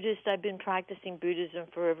a Buddhist. I've been practicing Buddhism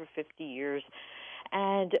for over 50 years.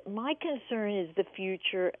 And my concern is the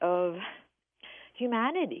future of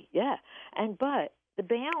humanity, but the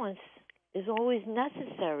balance is always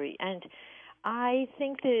necessary. And I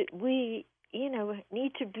think that we,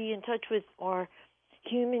 need to be in touch with our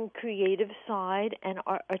human creative side and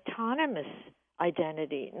our autonomous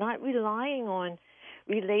identity, not relying on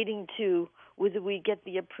relating to whether we get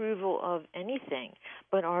the approval of anything,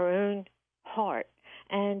 but our own heart.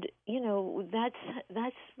 And,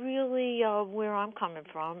 that's really where I'm coming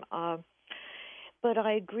from. But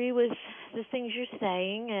I agree with the things you're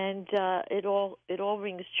saying, and it all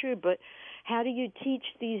rings true. But how do you teach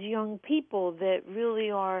these young people that really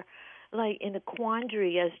are like in a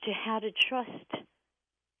quandary as to how to trust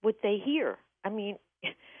what they hear? I mean,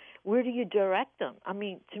 where do you direct them? I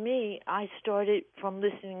mean, to me, I started from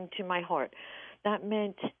listening to my heart. That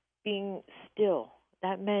meant being still.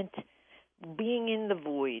 That meant being in the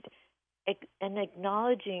void and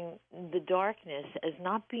acknowledging the darkness as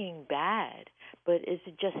not being bad, but as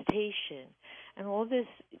a gestation. And all this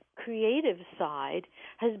creative side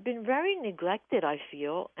has been very neglected, I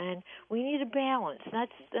feel, and we need a balance.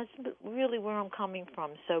 That's really where I'm coming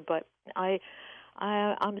from. So, but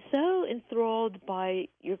I'm so enthralled by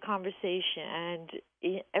your conversation, and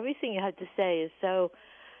everything you had to say is so.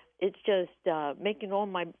 It's just making all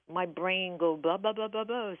my brain go blah blah blah blah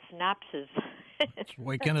blah synapses. It's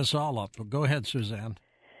waking us all up. But go ahead, Suzanne.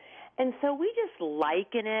 And so we just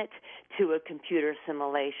liken it to a computer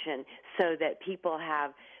simulation so that people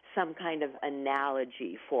have some kind of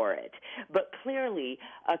analogy for it. But clearly,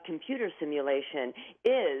 a computer simulation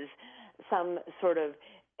is some sort of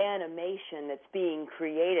animation that's being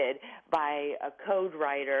created by a code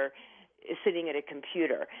writer sitting at a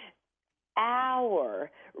computer. Our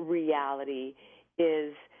reality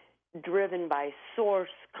is driven by source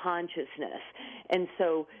consciousness. And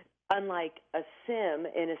so unlike a sim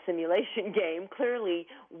in a simulation game, clearly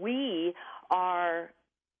we are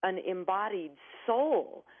an embodied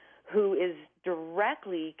soul who is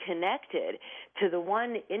directly connected to the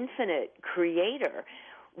one infinite creator.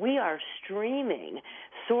 We are streaming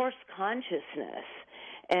source consciousness.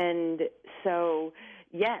 And so,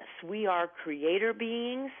 yes, we are creator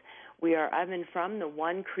beings. We are of and from the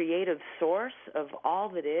one creative source of all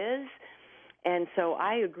that is. And so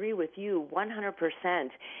I agree with you 100%.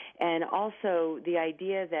 And also the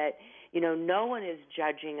idea that, no one is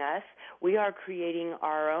judging us. We are creating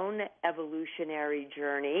our own evolutionary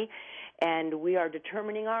journey, and we are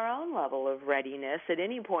determining our own level of readiness at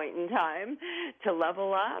any point in time to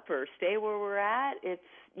level up or stay where we're at. It's,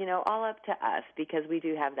 all up to us because we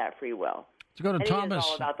do have that free will. Let's go to Thomas. It is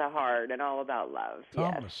all about the heart and all about love.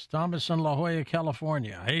 Thomas in La Jolla,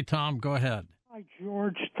 California. Hey, Tom, go ahead. Hi,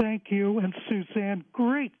 George. Thank you. And Suzanne,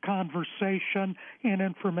 great conversation and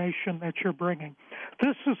information that you're bringing.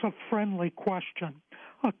 This is a friendly question,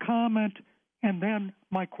 a comment, and then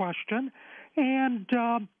my question. And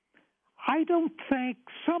I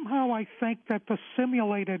think that the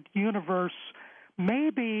simulated universe,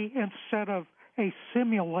 maybe instead of a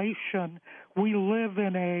simulation, we live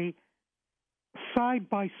in a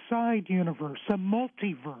side-by-side universe, a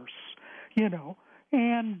multiverse,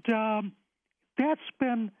 and that's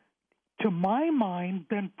been, to my mind,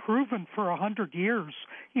 been proven for 100 years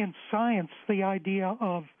in science, the idea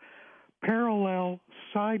of parallel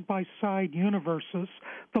side-by-side universes.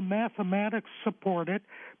 The mathematics support it.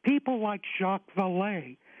 People like Jacques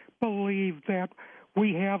Vallée believe that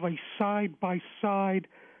we have a side-by-side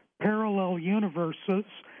parallel universes,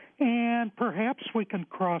 and perhaps we can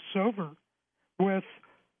cross over with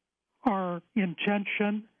our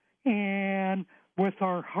intention and with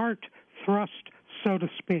our heart thrust, so to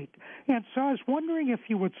speak. And so I was wondering if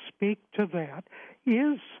you would speak to that.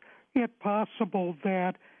 Is it possible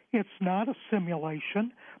that it's not a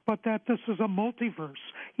simulation, but that this is a multiverse?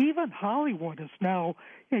 Even Hollywood is now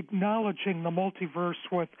acknowledging the multiverse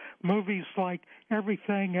with movies like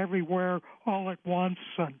Everything, Everywhere, All at Once,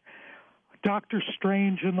 and Doctor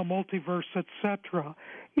Strange in the Multiverse, etc.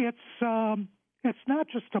 It's not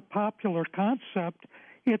just a popular concept.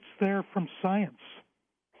 It's there from science.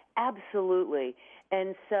 Absolutely.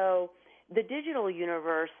 And so the digital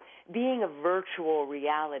universe, being a virtual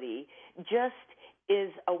reality, just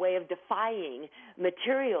is a way of defying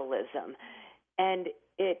materialism. And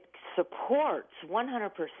it supports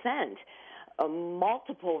 100%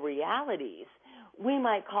 multiple realities. We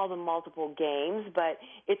might call them multiple games, but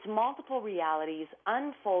it's multiple realities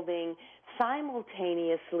unfolding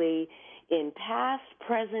simultaneously in past,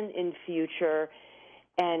 present, and future.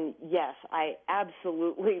 And yes, I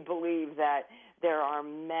absolutely believe that there are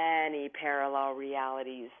many parallel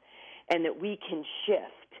realities and that we can shift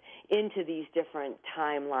into these different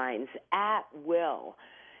timelines at will.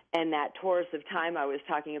 And that torus of time I was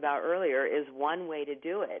talking about earlier is one way to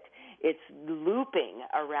do it. It's looping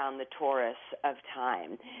around the torus of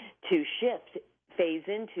time to shift, phase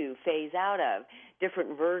into, phase out of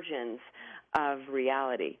different versions of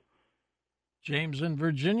reality. James in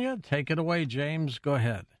Virginia, take it away, James. Go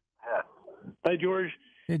ahead. Hi, George.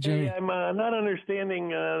 Hey, Jimmy. Hey, I'm not understanding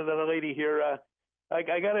the lady here. I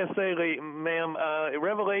got to say, ma'am,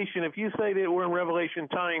 Revelation, if you say that we're in Revelation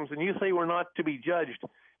times and you say we're not to be judged,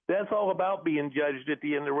 that's all about being judged at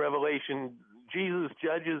the end of Revelation. Jesus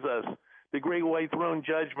judges us, the great white throne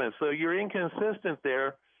judgment. So you're inconsistent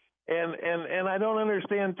there. And I don't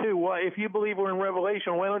understand, too, why, if you believe we're in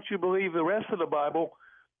Revelation, why don't you believe the rest of the Bible?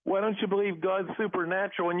 Why don't you believe God's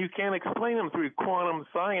supernatural and you can't explain him through quantum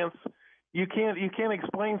science? You can't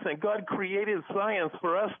explain things. God created science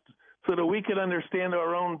for us so that we could understand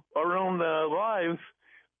our own lives,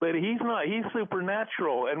 but he's not. He's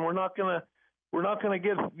supernatural, and we're not gonna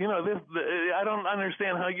get this. I don't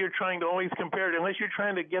understand how you're trying to always compare it, unless you're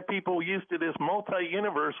trying to get people used to this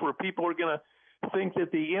multi-universe where people are gonna think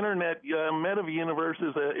that the internet meta-universe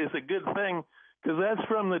is a good thing, because that's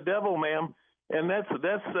from the devil, ma'am. And that's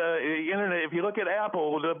internet. If you look at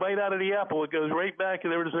Apple, the bite out of the apple, it goes right back.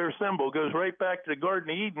 There's their symbol. It goes right back to the Garden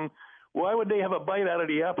of Eden. Why would they have a bite out of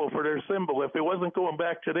the apple for their symbol if it wasn't going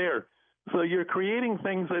back to there? So you're creating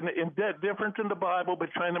things different than the Bible, but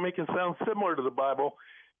trying to make it sound similar to the Bible,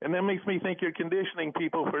 and that makes me think you're conditioning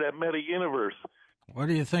people for that meta-universe. What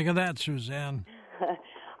do you think of that, Suzanne?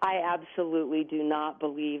 I absolutely do not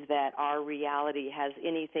believe that our reality has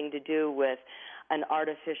anything to do with an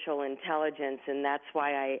artificial intelligence, and that's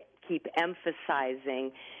why I keep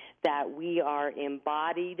emphasizing that we are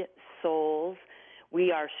embodied souls.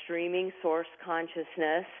 We are streaming source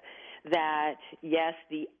consciousness, that, yes,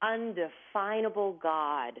 the undefinable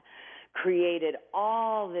God created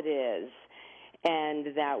all that is,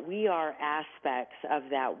 and that we are aspects of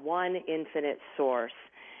that one infinite source.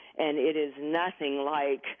 And it is nothing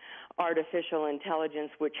like artificial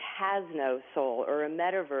intelligence, which has no soul, or a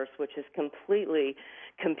metaverse, which is completely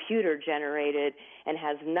computer-generated and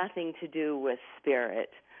has nothing to do with spirit.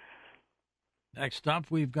 Next up,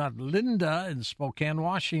 we've got Linda in Spokane,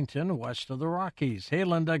 Washington, west of the Rockies. Hey,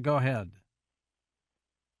 Linda, go ahead.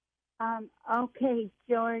 Okay,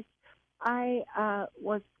 George, I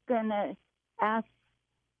was going to ask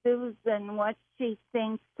Susan what she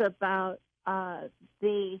thinks about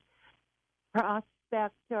the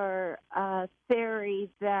prospect or theory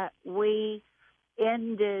that we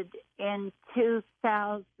ended in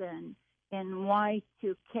 2000 in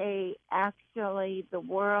Y2K. Actually, the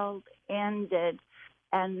world ended,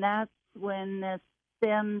 and that's when the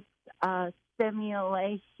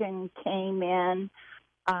simulation came in.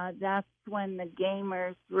 That's when the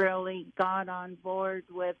gamers really got on board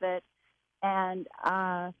with it, and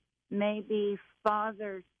maybe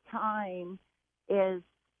Father Time is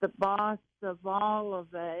the boss of all of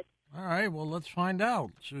it. All right, well, let's find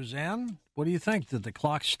out. Suzanne, what do you think? Did the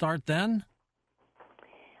clock start then?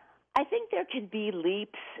 I think there can be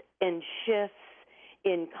leaps and shifts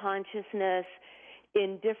in consciousness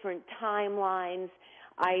in different timelines.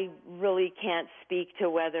 I really can't speak to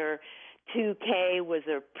whether 2K was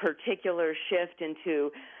a particular shift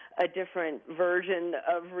into a different version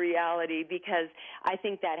of reality, because I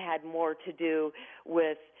think that had more to do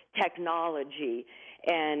with technology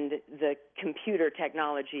and the computer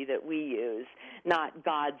technology that we use, not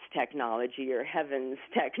God's technology or heaven's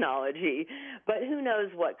technology. But who knows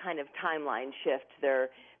what kind of timeline shift there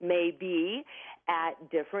may be at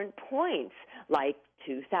different points, like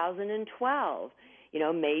 2012.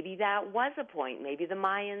 Maybe that was a point. Maybe the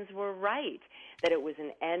Mayans were right, that it was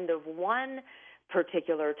an end of one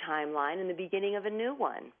particular timeline and the beginning of a new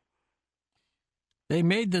one. They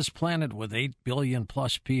made this planet with 8 billion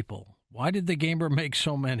plus people. Why did the gamer make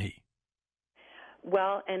so many?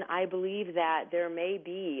 Well, and I believe that there may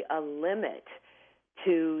be a limit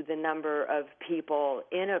to the number of people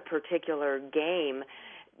in a particular game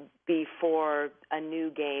before a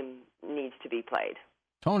new game needs to be played.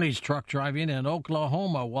 Tony's truck driving in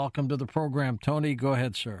Oklahoma. Welcome to the program, Tony. Go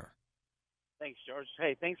ahead, sir. Thanks, George.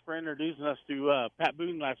 Hey, thanks for introducing us to Pat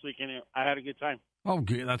Boone last week, and I had a good time. Oh,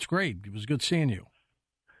 that's great. It was good seeing you.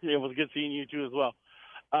 Yeah, it was good seeing you, too, as well.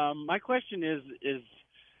 My question is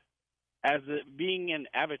as being an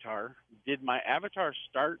avatar, did my avatar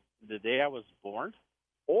start the day I was born?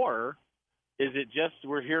 Or is it just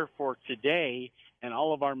we're here for today and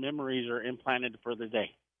all of our memories are implanted for the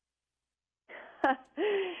day?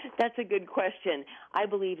 That's a good question. I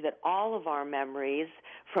believe that all of our memories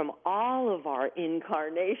from all of our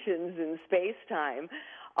incarnations in space-time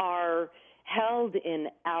are held in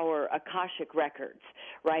our Akashic records,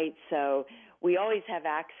 right? So we always have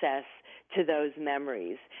access to those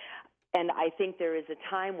memories. And I think there is a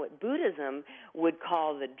time what Buddhism would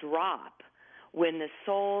call the drop, when the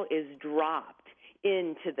soul is dropped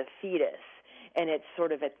into the fetus. And it's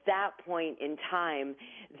sort of at that point in time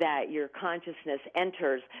that your consciousness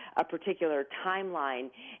enters a particular timeline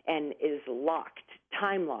and is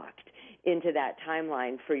time-locked into that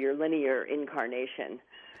timeline for your linear incarnation.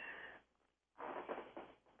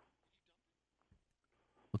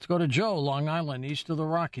 Let's go to Joe, Long Island, east of the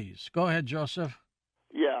Rockies. Go ahead, Joseph.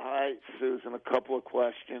 Yeah, hi, Susan. A couple of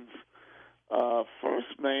questions.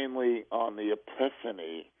 First, mainly on the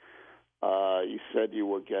epiphany. You said you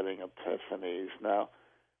were getting epiphanies. Now,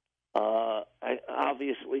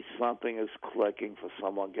 obviously something is clicking for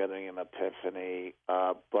someone getting an epiphany,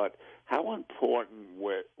 but how important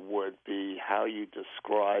would be how you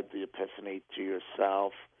describe the epiphany to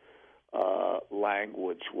yourself,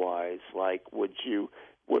 language-wise? Like, would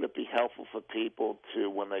it be helpful for people to,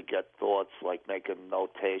 when they get thoughts, like make a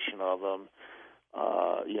notation of them?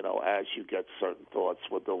 As you get certain thoughts,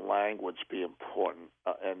 would the language be important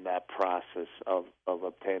in that process of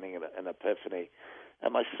obtaining an epiphany?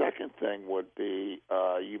 And my second thing would be,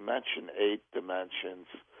 you mentioned 8 dimensions.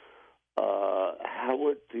 How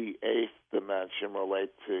would the 8th dimension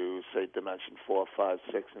relate to, say, dimension 4, 5,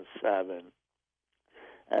 6, and 7?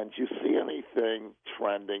 And do you see anything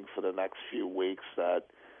trending for the next few weeks that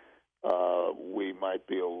we might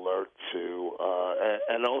be alert to?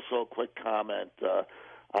 And also a quick comment.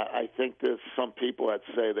 I think there's some people that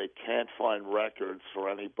say they can't find records for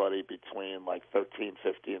anybody between like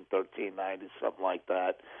 1350 and 1390, something like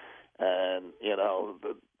that. And,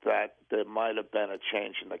 that there might have been a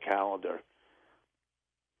change in the calendar.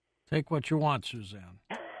 Take what you want, Suzanne.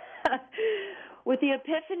 With the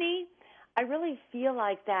epiphany, I really feel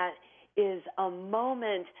like that is a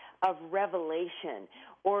moment of revelation,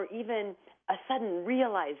 or even a sudden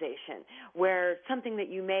realization, where something that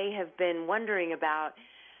you may have been wondering about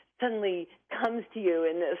suddenly comes to you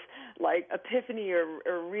in this like epiphany or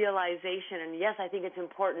realization. And yes, I think it's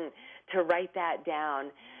important to write that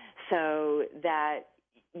down so that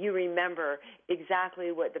you remember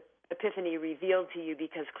exactly what the epiphany revealed to you,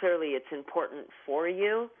 because clearly it's important for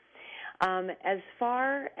you. As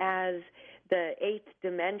far as the 8th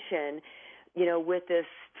dimension, with this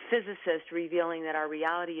physicist revealing that our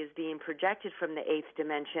reality is being projected from the 8th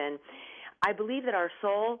dimension, I believe that our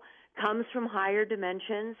soul comes from higher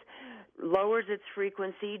dimensions, lowers its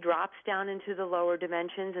frequency, drops down into the lower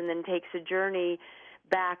dimensions, and then takes a journey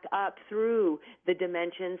back up through the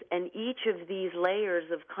dimensions. And each of these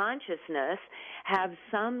layers of consciousness have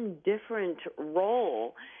some different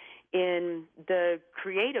role in the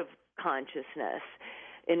creative consciousness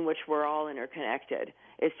in which we're all interconnected.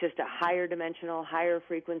 It's just a higher dimensional, higher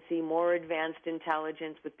frequency, more advanced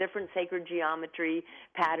intelligence with different sacred geometry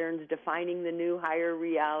patterns defining the new higher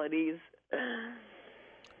realities.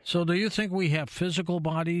 So do you think we have physical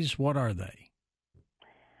bodies? What are they?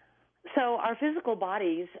 So our physical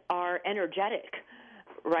bodies are energetic,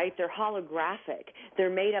 right? They're holographic. They're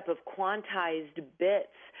made up of quantized bits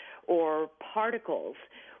or particles,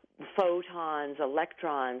 photons,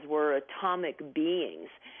 electrons. We're atomic beings.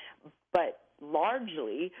 But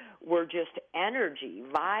largely we're just energy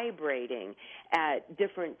vibrating at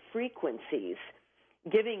different frequencies,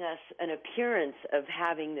 giving us an appearance of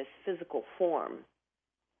having this physical form.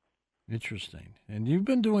 Interesting. And you've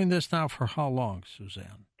been doing this now for how long,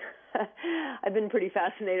 Suzanne? I've been pretty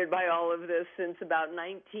fascinated by all of this since about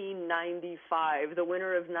 1995, the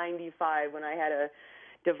winter of 95, when I had a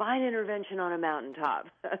divine intervention on a mountaintop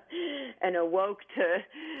and awoke to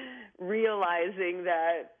realizing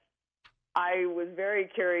that I was very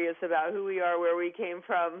curious about who we are, where we came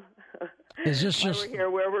from, is this why just, we're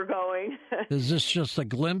here, where we're going. Is this just a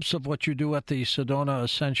glimpse of what you do at the Sedona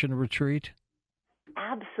Ascension Retreat?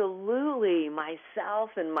 Absolutely.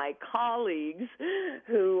 Myself and my colleagues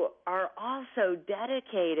who are also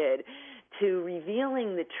dedicated to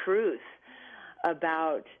revealing the truth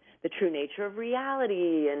about the true nature of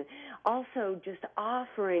reality and also just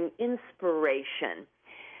offering inspiration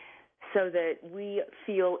so that we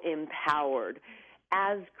feel empowered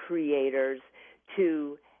as creators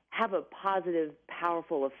to have a positive,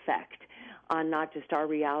 powerful effect on not just our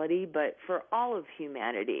reality, but for all of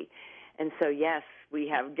humanity. And so, yes, we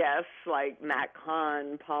have guests like Matt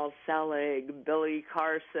Kahn, Paul Selig, Billy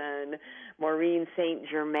Carson, Maureen St.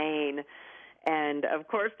 Germain, and, of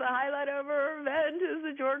course, the highlight of our event is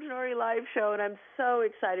the George Norrie Live Show, and I'm so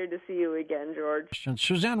excited to see you again, George.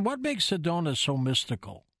 Suzanne, what makes Sedona so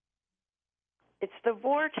mystical? It's the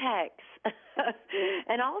vortex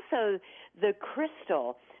and also the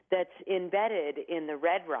crystal that's embedded in the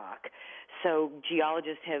red rock. So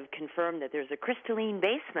geologists have confirmed that there's a crystalline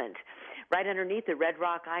basement right underneath the red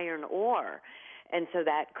rock iron ore. And so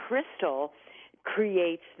that crystal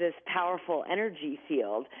creates this powerful energy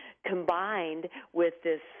field combined with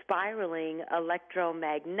this spiraling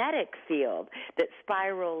electromagnetic field that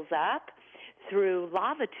spirals up through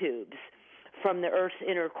lava tubes from the Earth's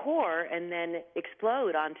inner core and then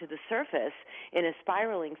explode onto the surface in a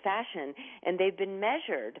spiraling fashion. And they've been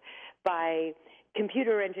measured by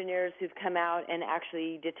computer engineers who've come out and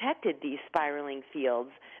actually detected these spiraling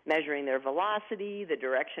fields, measuring their velocity, the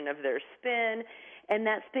direction of their spin, and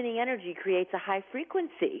that spinning energy creates a high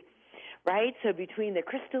frequency, right? So between the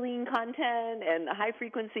crystalline content and the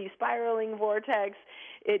high-frequency spiraling vortex,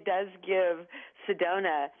 it does give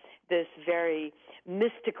Sedona this very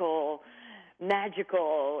mystical,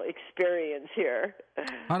 magical experience here.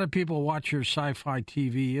 How do people watch your sci-fi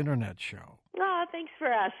TV internet show? Oh, thanks for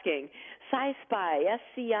asking. SciSpy,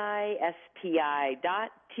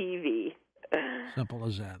 SCISPI.TV. Simple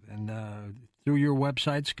as that. And through your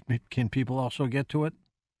websites, can people also get to it?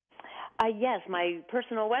 Yes, my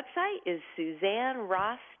personal website is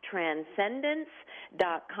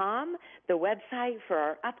SuzanneRossTranscendence.com. The website for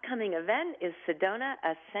our upcoming event is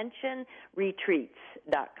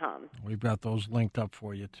SedonaAscensionRetreats.com. We've got those linked up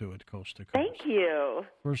for you, too, at Coast to Coast. Thank you.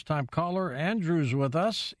 First-time caller, Andrew's with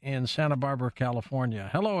us in Santa Barbara, California.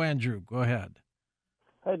 Hello, Andrew. Go ahead.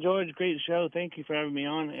 Hi, George. Great show. Thank you for having me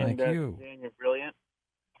on. Thank you. Suzanne, you're brilliant.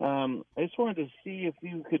 I just wanted to see if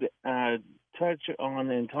you could touch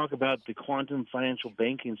on and talk about the quantum financial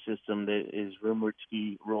banking system that is rumored to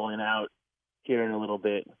be rolling out here in a little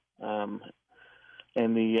bit, and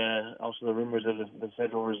also the rumors of the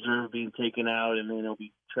Federal Reserve being taken out, and then there'll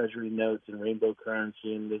be Treasury notes and rainbow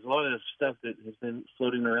currency, and there's a lot of stuff that has been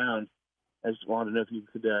floating around. I just wanted to know if you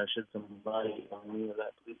could shed some light on any of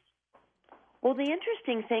that, please. Well, the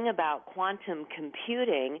interesting thing about quantum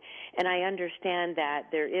computing, and I understand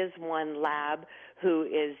that there is one lab who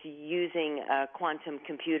is using a quantum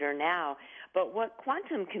computer now, but what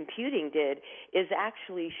quantum computing did is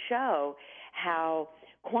actually show how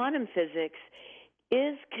quantum physics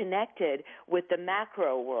is connected with the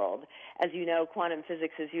macro world. As you know, quantum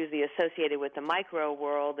physics is usually associated with the micro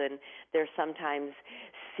world, and there sometimes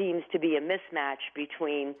seems to be a mismatch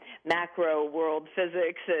between macro world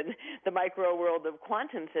physics and the micro world of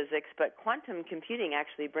quantum physics, but quantum computing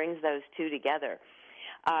actually brings those two together.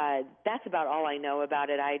 That's about all I know about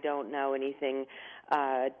it. I don't know anything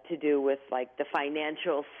to do with, like, the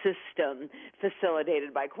financial system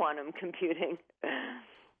facilitated by quantum computing.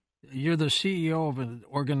 You're the CEO of an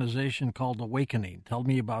organization called Awakening. Tell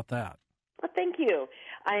me about that. Well, thank you.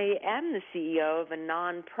 I am the CEO of a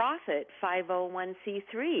nonprofit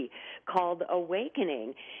 501c3 called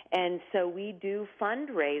Awakening, and so we do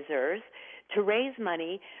fundraisers to raise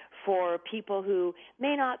money for people who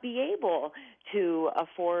may not be able to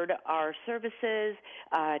afford our services,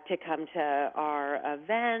 to come to our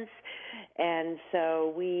events, and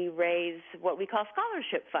so we raise what we call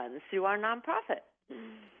scholarship funds through our nonprofit.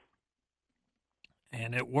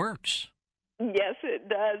 And it works. Yes, it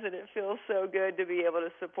does, and it feels so good to be able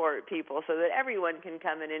to support people so that everyone can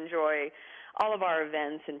come and enjoy all of our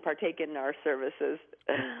events and partake in our services.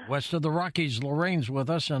 West of the Rockies, Lorraine's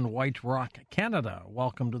with us in White Rock, Canada.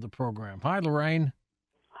 Welcome to the program. Hi, Lorraine.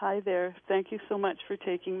 Hi there. Thank you so much for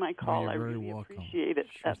taking my call. I really welcome. appreciate it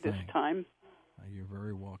at this time. You're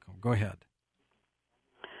very welcome. Go ahead.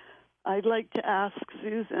 I'd like to ask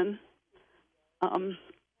Susan,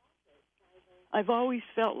 I've always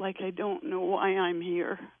felt like I don't know why I'm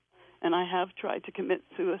here, and I have tried to commit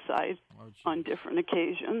suicide on different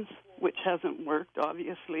occasions, which hasn't worked,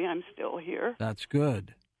 obviously. I'm still here. That's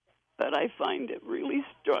good. But I find it really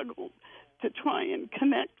struggled to try and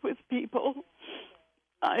connect with people.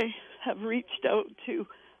 I have reached out to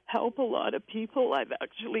help a lot of people. I've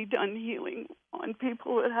actually done healing on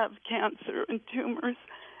people that have cancer and tumors,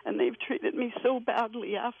 and they've treated me so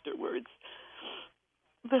badly afterwards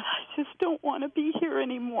that I just don't want to be here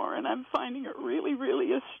anymore, and I'm finding it really,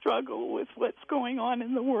 really a struggle with what's going on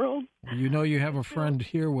in the world. You know you have a friend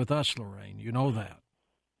here with us, Lorraine. You know that.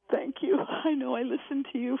 Thank you. I know I listened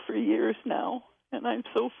to you for years now, and I'm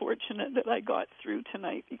so fortunate that I got through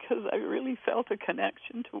tonight because I really felt a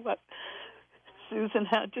connection to what Susan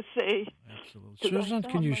had to say. Absolutely. Susan,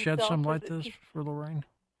 can you shed some light to this for Lorraine?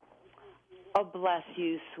 Oh, bless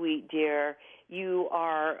you, sweet dear. You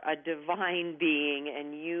are a divine being,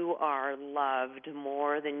 and you are loved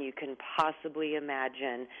more than you can possibly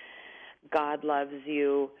imagine. God loves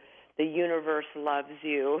you. The universe loves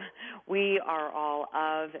you. We are all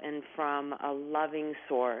of and from a loving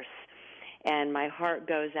source. And my heart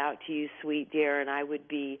goes out to you, sweet dear, and I would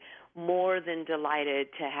be more than delighted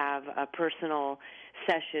to have a personal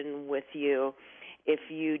session with you. If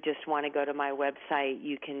you just want to go to my website,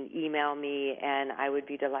 you can email me, and I would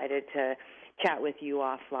be delighted to chat with you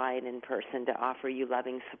offline in person to offer you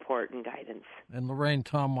loving support and guidance. And Lorraine,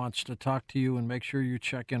 Tom wants to talk to you, and make sure you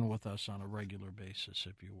check in with us on a regular basis,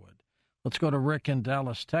 if you would. Let's go to Rick in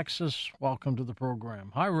Dallas, Texas. Welcome to the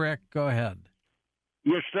program. Hi, Rick. Go ahead.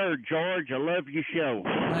 Yes, sir, George. I love your show.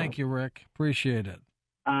 Thank you, Rick. Appreciate it.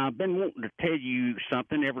 I've been wanting to tell you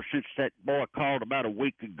something ever since that boy called about a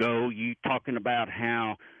week ago. You talking about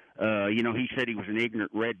how, he said he was an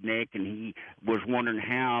ignorant redneck, and he was wondering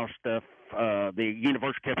how stuff, the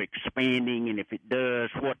universe kept expanding, and if it does,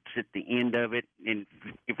 what's at the end of it, and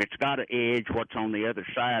if it's got an edge, what's on the other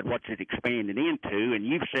side, what's it expanding into? And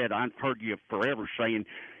you've said, I've heard you forever saying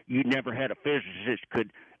you never had a physicist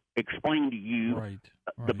could explain to you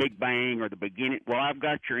the Big Bang or the beginning. Well, I've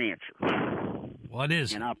got your answer. What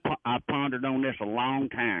is it? And I pondered on this a long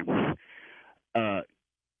time.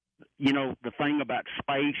 The thing about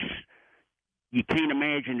space, you can't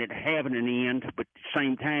imagine it having an end, but at the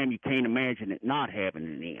same time, you can't imagine it not having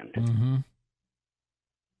an end. Mm-hmm.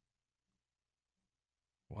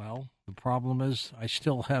 Well, the problem is I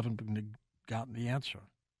still haven't gotten the answer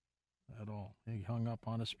at all. He hung up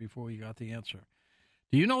on us before he got the answer.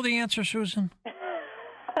 Do you know the answer, Susan?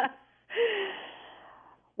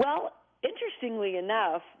 Well, interestingly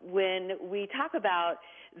enough, when we talk about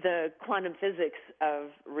the quantum physics of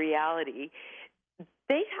reality,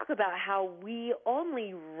 they talk about how we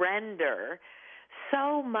only render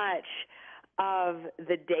so much of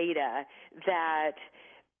the data that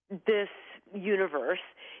this universe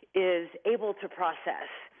is able to process.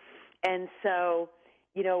 And so,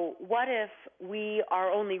 what if we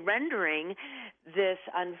are only rendering this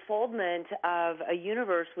unfoldment of a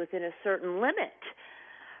universe within a certain limit?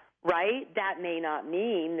 Right? That may not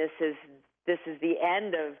mean this is the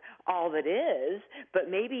end of all that is,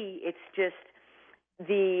 but maybe it's just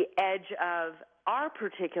the edge of our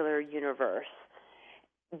particular universe.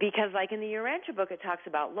 Because like in the Urantia book, it talks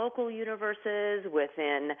about local universes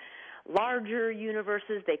within larger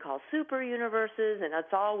universes they call super universes, and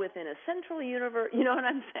it's all within a central universe. You know what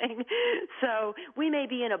I'm saying? So we may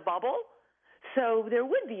be in a bubble, so there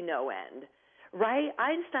would be no end. Right?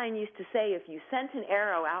 Einstein used to say if you sent an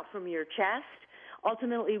arrow out from your chest,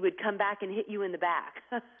 ultimately it would come back and hit you in the back.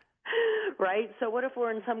 Right? So what if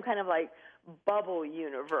we're in some kind of bubble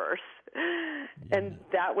universe? And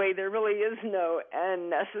that way there really is no end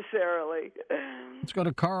necessarily. Let's go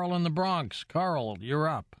to Carl in the Bronx. Carl, you're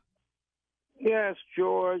up. Yes,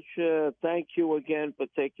 George, thank you again for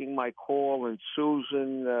taking my call. And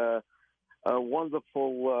Susan, a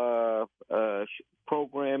wonderful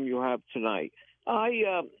program you have tonight.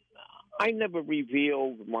 I never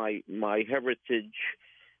revealed my heritage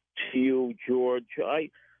to you, George.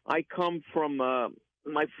 I come from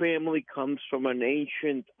my family comes from an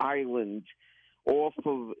ancient island off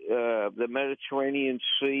of the Mediterranean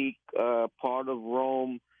Sea, part of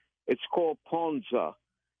Rome. It's called Ponza,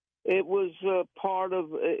 It was part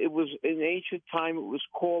of. It was in ancient time. It was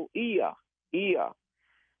called Ia.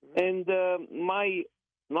 And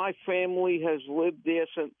my family has lived there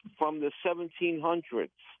from the 1700s.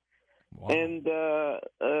 Wow. And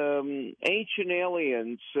Ancient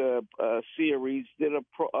Aliens series did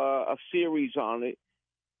a series on it,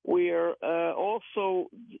 where also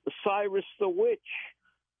Cyrus the Witch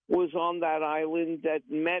was on that island that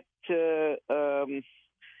met the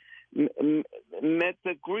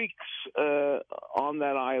Greeks on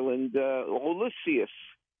that island, Odysseus,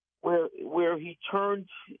 where he turned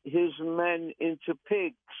his men into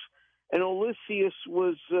pigs, and Odysseus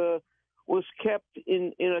was kept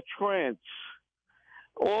in a trance.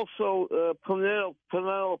 Also,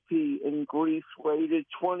 Penelope in Greece waited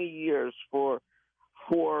 20 years for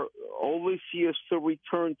Odysseus to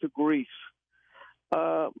return to Greece.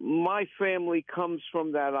 My family comes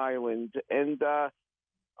from that island, and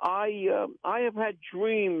I have had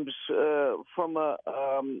dreams from a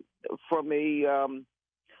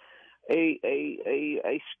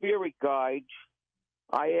spirit guide.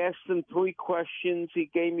 I asked him 3 questions. He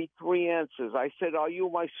gave me 3 answers. I said, "Are you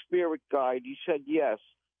my spirit guide?" He said, "Yes."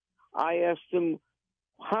 I asked him,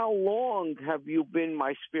 "How long have you been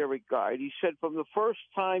my spirit guide?" He said, "From the first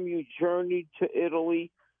time you journeyed to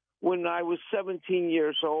Italy when I was 17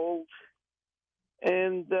 years old."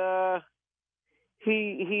 And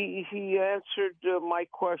he answered my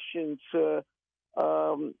questions in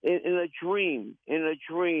a dream. In a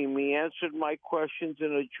dream, he answered my questions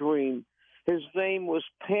in a dream. His name was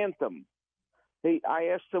Phantom. I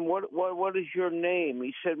asked him, "What is your name?"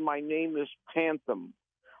 He said, "My name is Phantom,"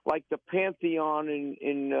 like the Pantheon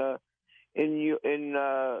in the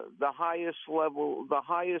highest level, the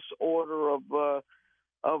highest order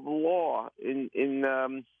of law in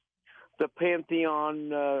the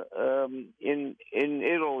Pantheon in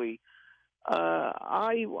Italy.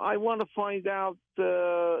 I want to find out: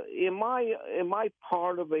 am I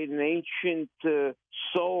part of an ancient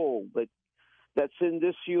soul that's in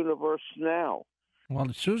this universe now?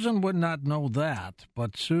 Well, Susan would not know that,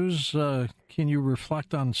 but Suze, can you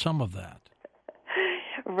reflect on some of that?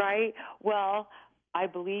 Right. Well, I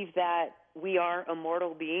believe that we are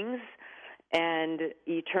immortal beings and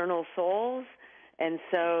eternal souls, and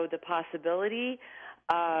so the possibility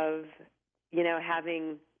of,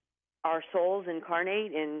 having our souls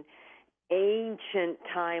incarnate in ancient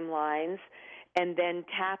timelines and then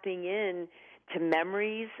tapping in to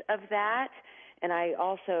memories of that. And I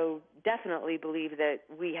also definitely believe that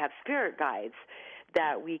we have spirit guides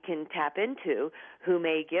that we can tap into who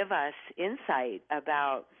may give us insight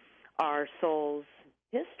about our soul's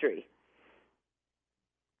history.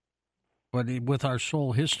 But with our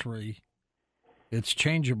soul history, it's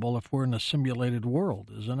changeable if we're in a simulated world,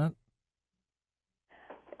 isn't it?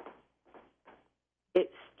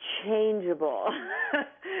 It's changeable.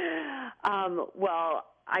 Well,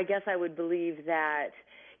 I guess I would believe that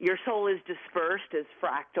your soul is dispersed as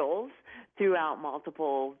fractals throughout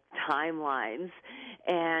multiple timelines,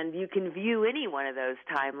 and you can view any one of those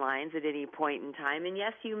timelines at any point in time, and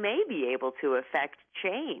yes, you may be able to affect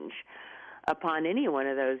change upon any one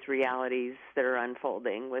of those realities that are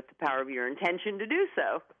unfolding with the power of your intention to do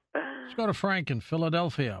so. Let's go to Frank in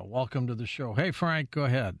Philadelphia. Welcome to the show. Hey, Frank, go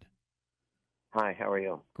ahead. Hi, how are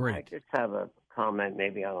you? Great. I just have a comment,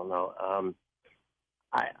 maybe, I don't know.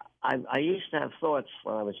 I used to have thoughts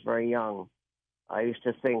when I was very young. I used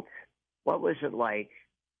to think, what was it like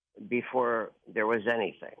before there was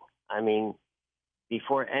anything? I mean,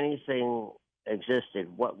 before anything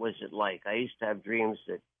existed, what was it like? I used to have dreams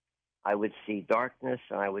that I would see darkness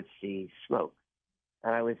and I would see smoke.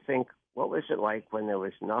 And I would think, what was it like when there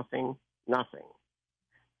was nothing? Nothing.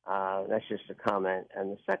 That's just a comment.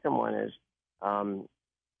 And the second one is,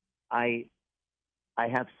 I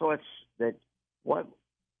have thoughts that what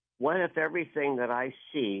if everything that I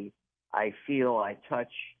see, I feel, I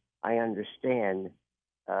touch, I understand,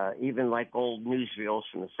 even like old newsreels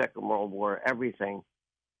from the Second World War, everything,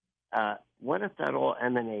 what if that all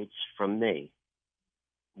emanates from me?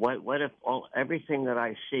 What if everything that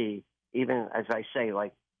I see, even as I say,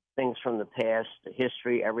 like things from the past, the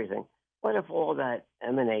history, everything, what if all that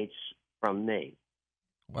emanates from me?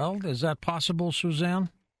 Well, is that possible,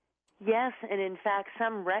 Suzanne? Yes, and in fact,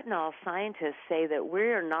 some retinol scientists say that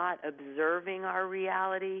we're not observing our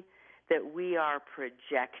reality, that we are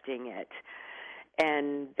projecting it.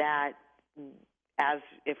 And that as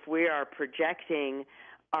if we are projecting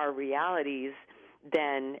our realities,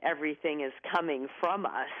 then everything is coming from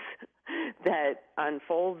us that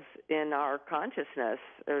unfolds in our consciousness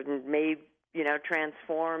or may,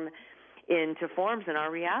 transform into forms in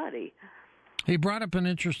our reality. He brought up an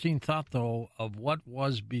interesting thought, though, of what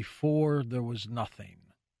was before there was nothing.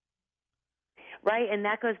 Right, and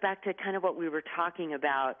that goes back to kind of what we were talking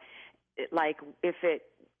about. Like, if it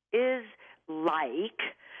is like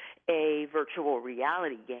a virtual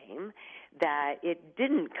reality game, that it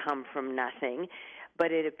didn't come from nothing,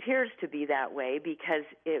 but it appears to be that way because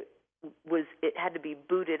it had to be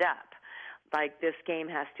booted up. Like, this game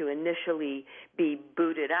has to initially be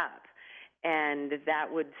booted up. And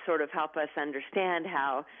that would sort of help us understand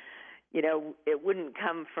how, it wouldn't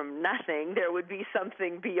come from nothing. There would be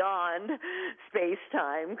something beyond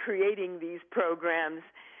space-time creating these programs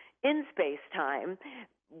in space-time,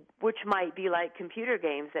 which might be like computer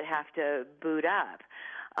games that have to boot up.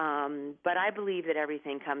 But I believe that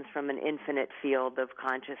everything comes from an infinite field of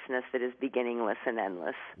consciousness that is beginningless and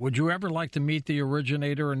endless. Would you ever like to meet the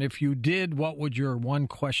originator? And if you did, what would your one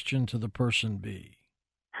question to the person be?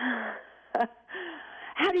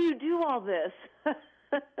 How do you do all this?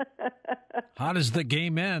 How does the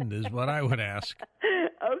game end is what I would ask.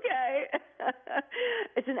 Okay.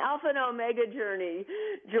 It's an alpha and omega journey,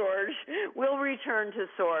 George. We'll return to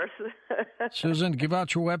source. Susan, give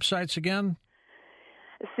out your websites again.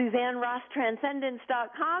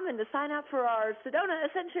 SuzanneRossTranscendence.com, and to sign up for our Sedona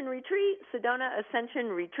Ascension Retreat,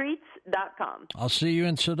 SedonaAscensionRetreats.com. I'll see you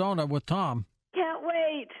in Sedona with Tom. Can't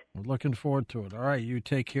wait. We're looking forward to it. All right, you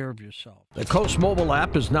take care of yourself. The Coast mobile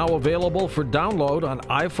app is now available for download on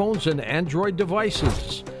iPhones and Android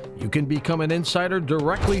devices. You can become an insider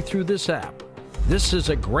directly through this app. This is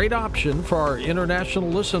a great option for our international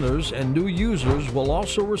listeners, and new users will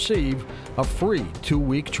also receive a free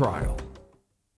 2-week trial.